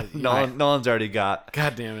 But Nolan's already got.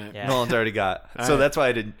 God damn it. Yeah. Nolan's already got. So that's why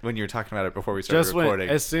I didn't. When you were talking about it before we started Just recording.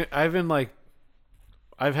 when, as soon, I've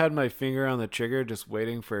had my finger on the trigger, just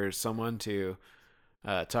waiting for someone to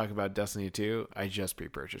talk about Destiny 2. I just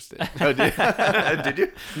pre-purchased it. Oh, did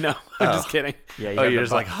you? No, I'm just kidding. Yeah, Oh, you're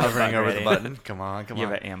just like hovering over the button. Come on. You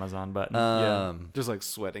have an Amazon button. Yeah, just like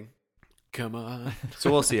sweating. Come on. So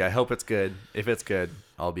we'll see. I hope it's good. If it's good,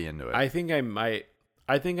 I'll be into it. I think I might.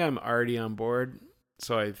 I think I'm already on board,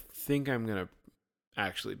 so I think I'm gonna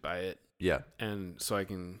actually buy it, yeah. and so I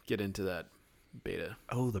can get into that beta.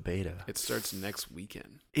 Oh, the beta. It starts next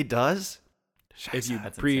weekend. It does. If you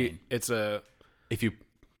That's pre, insane. If you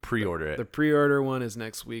pre-order it. the pre-order one is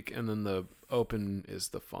next week, and then the open is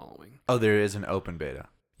the following. Oh, there is an open beta.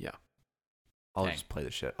 Yeah. I'll Dang. just play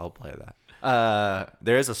the shit. I'll play that.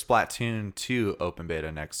 There is a Splatoon 2 open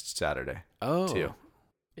beta next Saturday. Oh, Too.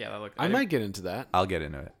 Yeah, that looked. I might get into that. I'll get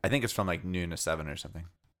into it. I think it's from like noon to 7 or something.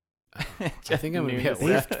 I think I'm gonna be at They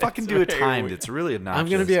work. fucking do it timed. It's really obnoxious. I'm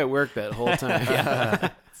gonna be at work that whole time. Yeah.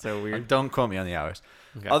 So weird. Don't quote me on the hours.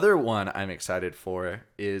 Okay. Other one I'm excited for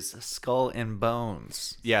is Skull and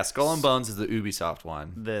Bones. Yeah, Skull and Bones is the Ubisoft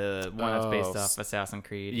one. The one that's based Oh, off Assassin's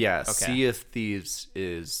Creed. Yeah, Okay. Sea of Thieves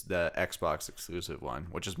is the Xbox exclusive one,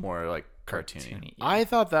 which is more like cartoony. I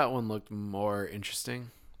thought that one looked more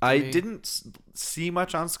interesting. I me. didn't see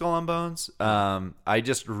much on Skull and Bones. I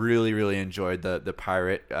just really enjoyed the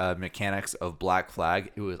pirate mechanics of Black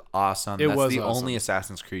Flag. It was awesome. It That's was the awesome. only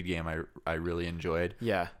Assassin's Creed game I really enjoyed.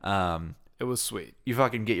 Yeah, it was sweet. You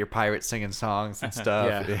fucking get your pirate singing songs and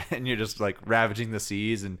stuff, Yeah. and you're just like ravaging the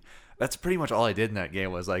seas, and that's pretty much all I did in that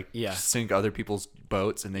game was like sink other people's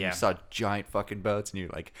boats, and then you saw giant fucking boats, and you're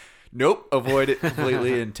like, nope, avoid it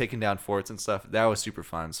completely, and taking down forts and stuff. That was super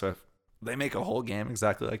fun. So if they make a whole game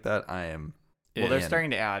exactly like that, I am. Well, they're in.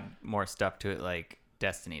 starting to add more stuff to it, like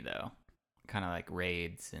Destiny, though. Kind of like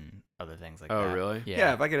raids and other things like that. Oh, really?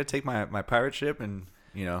 Yeah, if I got to take my pirate ship and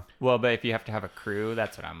Well, but if you have to have a crew,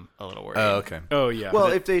 that's what I'm a little worried. Oh, okay. Oh yeah. Well,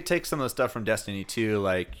 if they take some of the stuff from Destiny 2,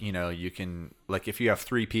 like, you can, like, if you have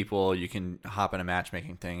 3 people, you can hop in a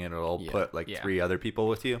matchmaking thing and it'll put, like, 3 other people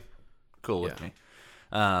with you. Cool with me.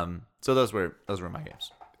 So those were my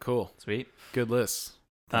games. Cool. Sweet. Good list.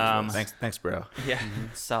 Thanks, bro. Yeah.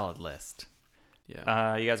 Solid list.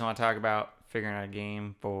 Yeah. You guys want to talk about figuring out a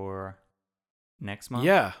game for next month?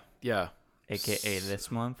 Yeah. AKA this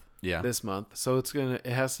month? Yeah. This month. So it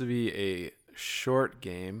has to be a short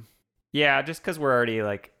game. Yeah, just because we're already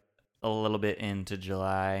like a little bit into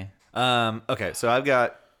July. Okay, so I've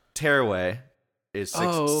got Tearaway. It's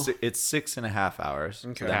Oh. It's 6.5 hours. So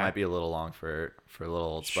Okay. that might be a little long for a little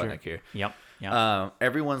old Sure. Sputnik here. Yep.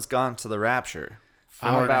 Everyone's Gone to the Rapture.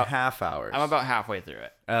 I'm 4.5 hours. I'm about halfway through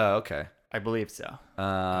it. Oh, okay. I believe so.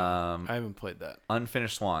 I haven't played that.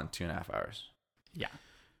 Unfinished Swan, 2.5 hours. Yeah.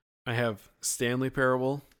 I have Stanley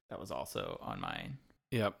Parable. That was also on mine.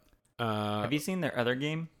 Yep. Have you seen their other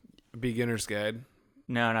game? Beginner's Guide.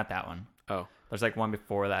 No, not that one. Oh. There's like one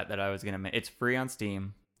before that I was going to make. It's free on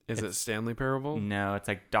Steam. Is it Stanley Parable? No, it's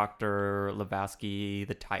like Dr. Lebowski,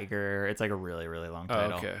 the Tiger. It's like a really, really long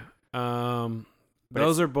title. Oh, okay. But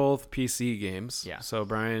Those are both PC games. Yeah. So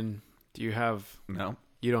Brian, do you have? No.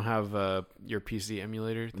 You don't have your PC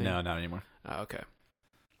emulator thing? No, not anymore. Oh, okay.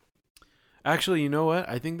 Actually, you know what?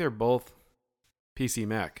 I think they're both PC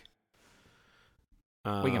Mac.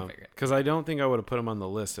 We can figure it. Because I don't think I would have put them on the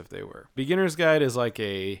list if they were. Beginner's Guide is like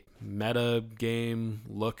a meta game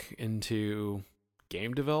look into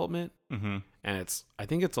game development, Mm-hmm. and I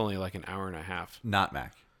think it's only like an hour and a half. Not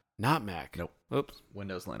Mac. Not Mac. Nope. Oops.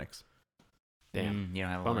 Windows, Linux. Damn. You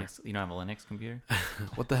don't have a Bummer. Linux. You don't have a Linux computer?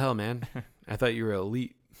 What the hell, man? I thought you were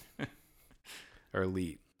elite. Or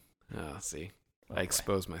elite. Oh, see. Oh, I boy.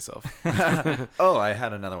 exposed myself. Oh, I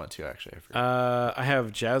had another one too, actually. I forgot. I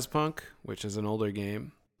have Jazzpunk, which is an older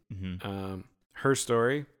game. Mm-hmm. Her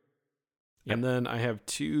Story. Yep. And then I have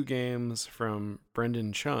 2 games from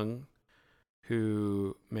Brendan Chung,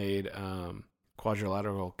 who made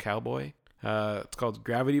Quadrilateral Cowboy. It's called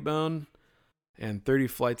Gravity Bone and 30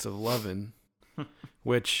 Flights of Lovin',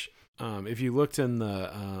 which if you looked in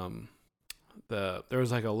the there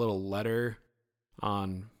was like a little letter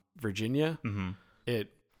on Virginia. Mm-hmm. It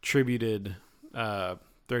tributed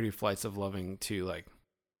 30 Flights of Loving to like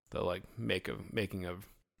the like making of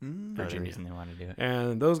For the Virginia. reason they want to do it.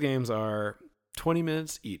 And those games are 20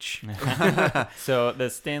 minutes each. So the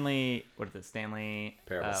Stanley Parable. Stanley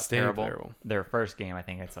Parable. Their first game, I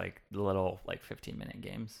think it's like the little like 15-minute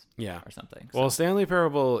games Yeah. or something. Well, So- Stanley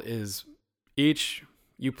Parable is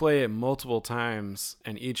you play it multiple times,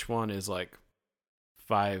 and each one is like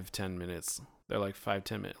 5-10 minutes. They're like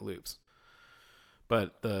 5-10 minute loops.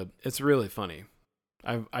 But it's really funny.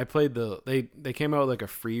 I played they came out with like a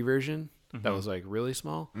free version that Mhm. was like really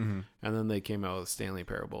small, Mm-hmm. and then they came out with Stanley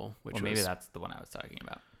Parable, which Well, was maybe that's the one I was talking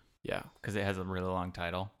about yeah. because it has a really long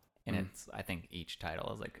title, and Mm. it's I think each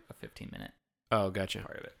title is like a 15-minute Oh, gotcha.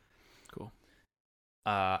 part of it. Cool.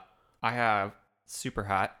 I have Super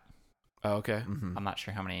Hot. Oh, okay. Mm-hmm. I'm not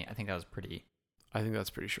sure how many. I think that was pretty. I think that's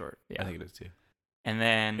pretty short. Yeah. I think it is too. And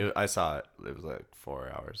then I saw it. It was like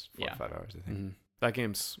 4 hours, 4 Yeah. or 5 hours, I think. Hmm. That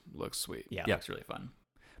game looks sweet. yeah, it Yeah. looks really fun.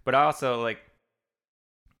 But I also like.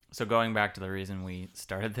 So going back to the reason we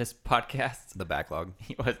started this podcast The backlog.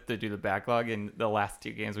 was to do the backlog, and the last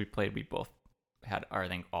 2 games we played, we both had, or I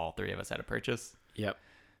think all 3 of us had a purchase. Yep.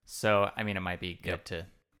 So I mean, it might be good Yep. to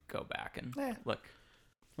go back and look.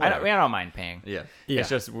 Whatever. I don't mind paying. Yeah. Yeah. It's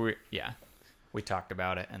just we talked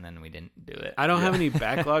about it and then we didn't do it. I don't have Yeah. any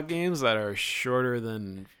backlog games that are shorter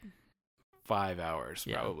than 5 hours,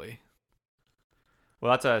 Yeah. probably.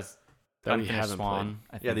 Well, that's us. That we Unfinished haven't Swan.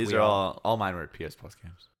 I Yeah, think these we are all mine were PS Plus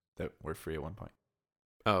games that were free at one point.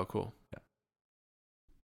 Oh, cool.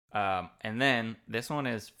 And then this one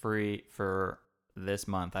is free for this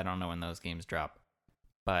month. I don't know when those games drop,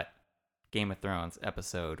 but Game of Thrones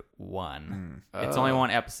episode 1. It's only Oh.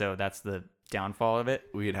 1 episode. That's the downfall of it.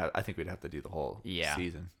 I think we'd have to do the whole Yeah.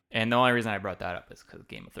 season. And the only reason I brought that up is because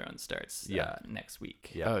Game of Thrones starts Yeah. next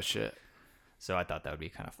week. Yeah. Oh shit. So I thought that would be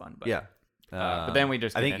kind of fun. But Yeah. but then we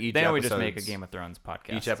just I think gonna- each then we just make a episode's- Game of Thrones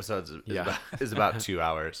podcast. Each episode is, Yeah. is about 2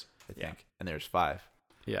 hours, I Yeah. think, and there's 5.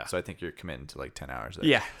 Yeah. So I think you're committing to like 10 hours. There.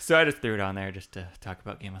 Yeah, so I just threw it on there just to talk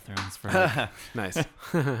about Game of Thrones for. Like, Nice.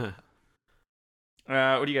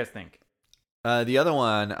 what do you guys think? The other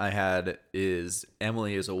one I had is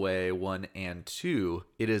Emily is Away 1 and 2.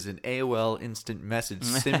 It is an AOL instant message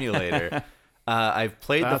simulator. I've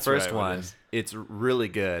played That's the first right, what it one. is. It's really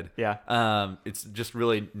good. Yeah. It's just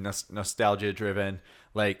really nostalgia driven.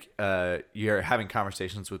 Like you're having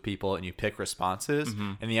conversations with people and you pick responses.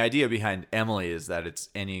 Mhm. And the idea behind Emily is that it's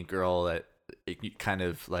any girl that you kind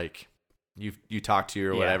of like you talk to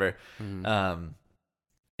or Yeah. whatever. Mhm.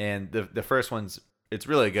 And the first one's it's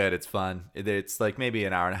really good. It's fun. It's like maybe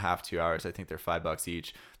an hour and a half, 2 hours. I think they're $5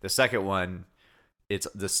 each. The second one, it's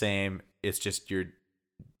the same. It's just you're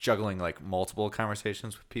juggling like multiple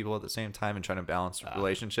conversations with people at the same time and trying to balance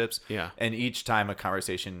relationships. Yeah. And each time a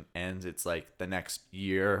conversation ends, it's like the next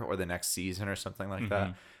year or the next season or something like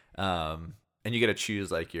that. And you get to choose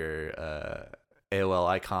like your AOL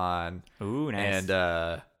icon Ooh, nice.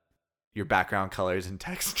 and your background colors and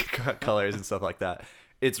text colors and stuff like that.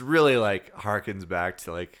 It's really like harkens back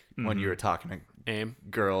to like when you were talking to AIM.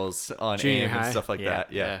 girls on Junior AIM and high. stuff like Yeah,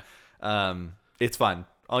 that. Yeah. It's fun.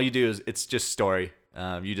 All you do is it's just story.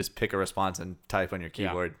 You just pick a response and type on your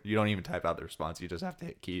keyboard. You don't even type out the response. You just have to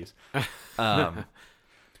hit keys.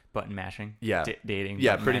 Button mashing. Yeah. Dating.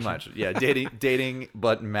 Yeah, button pretty mashing. much. Yeah, dating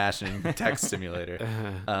button mashing text simulator.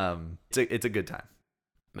 It's a good time.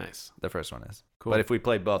 Nice. The first one is. Cool. But if we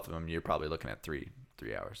played both of them, you're probably looking at 3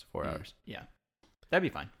 hours, 4 hours. Yeah. That'd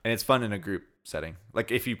be fine. And it's fun in a group setting.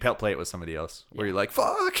 Like if you play it with somebody else, where you're like,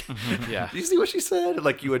 "Fuck, Yeah. do you see what she said?"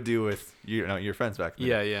 Like you would do with your friends back then.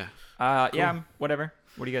 Yeah, yeah. Yeah, whatever.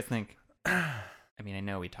 What do you guys think? I mean, I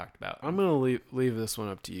know we talked about. I'm gonna leave this one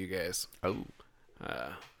up to you guys, Oh,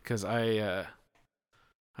 because I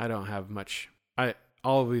don't have much.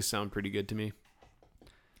 All of these sound pretty good to me.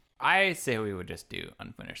 I say we would just do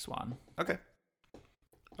Unfinished Swan, okay.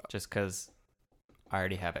 just because I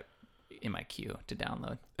already have it in my queue to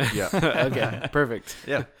download. Yeah. Okay, perfect.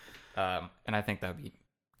 Yeah. And I think that would be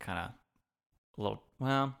kind of a little.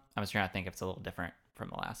 Well, I was trying to think if it's a little different from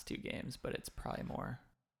the last 2 games, but it's probably more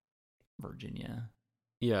Virginia.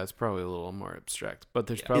 Yeah, it's probably a little more abstract, but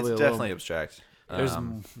there's Yeah. probably It's a definitely little, abstract.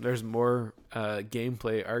 there's more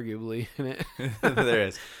gameplay arguably in it. There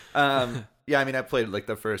is. Yeah, I mean, I played like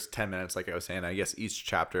the first 10 minutes, like I was saying. I guess each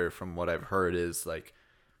chapter, from what I've heard, is like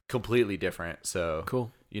completely different. So,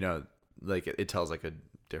 Cool. Like it tells like a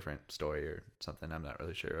different story or something. I'm not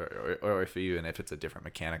really sure, or if it's a different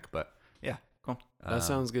mechanic. But yeah, Cool. That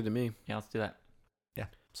sounds good to me. Yeah, let's do that. yeah.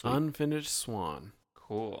 Sweet. Unfinished Swan.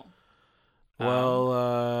 Cool.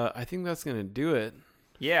 Well, I think that's gonna do it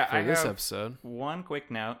Yeah, for I this have episode. one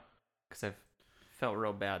quick note because I've felt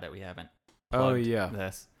real bad that we haven't. Oh plugged yeah,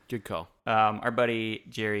 this. good call. Our buddy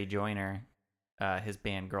Jerry Joyner, his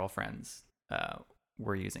band Girlfriends,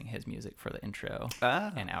 we're using his music for the intro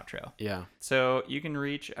and outro. Yeah. So you can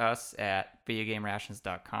reach us at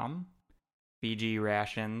videogamerations.com, VG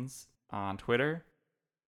Rations on Twitter,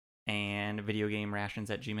 and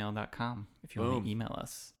videogamerations@gmail.com if you want Boom. to email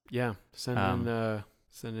us. Yeah, send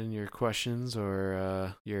in your questions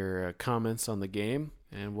or your comments on the game,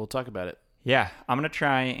 and we'll talk about it. Yeah, I'm gonna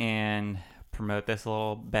try and promote this a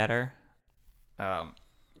little better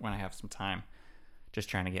when I have some time. Just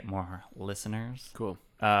trying to get more listeners. Cool.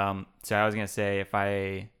 So I was gonna say if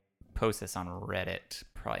I post this on Reddit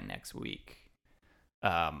probably next week,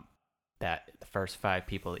 that the first 5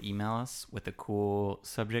 people to email us with a cool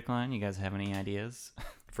subject line. You guys have any ideas?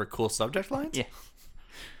 For cool subject lines? Yeah.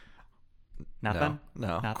 Nothing?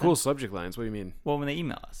 No. Nothing? Cool subject lines. What do you mean? Well, when they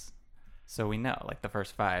email us, so we know, like the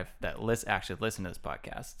first 5 that actually listen to this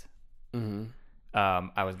podcast. Mm-hmm.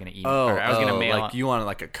 I was gonna email. Or I was gonna mail. Like you want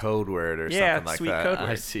like a code word or Yeah, something like sweet that. code I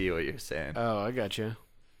word. see what you're saying. Oh, I got you.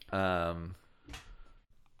 I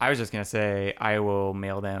was just gonna say I will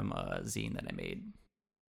mail them a zine that I made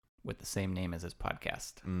with the same name as this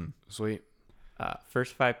podcast. Sweet.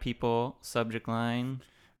 First 5 people, subject line.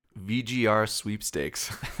 VGR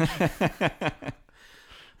sweepstakes.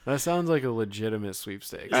 That sounds like a legitimate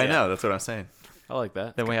sweepstakes. I know. That's what I'm saying. I like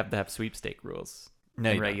that. Then we have to have sweepstake rules No,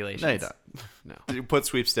 and you don't. regulations. No, you don't. No. You put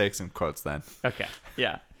sweepstakes in quotes then. Okay.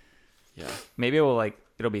 Yeah. Yeah. Maybe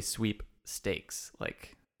it'll be sweep steaks,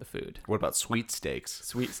 like the food. What about sweet steaks?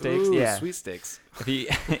 Sweet steaks. Ooh, Yeah. Sweet steaks. If you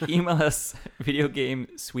email us video game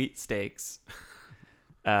sweet steaks,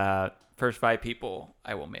 first 5 people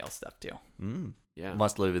I will mail stuff to. Yeah.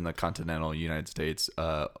 Must live in the continental United States.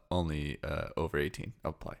 Only over 18.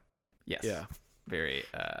 Apply. Yes. Yeah. Very.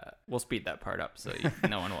 We'll speed that part up so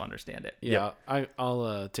no one will understand it. Yeah.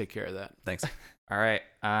 I'll take care of that. Thanks. All right.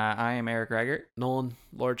 I am Eric Reiger. Nolan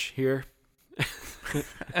Lorch here.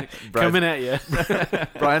 Coming at you.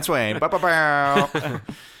 Brian Swain. Bow, bow, bow.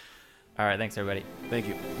 All right. Thanks, everybody. Thank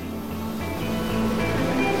you.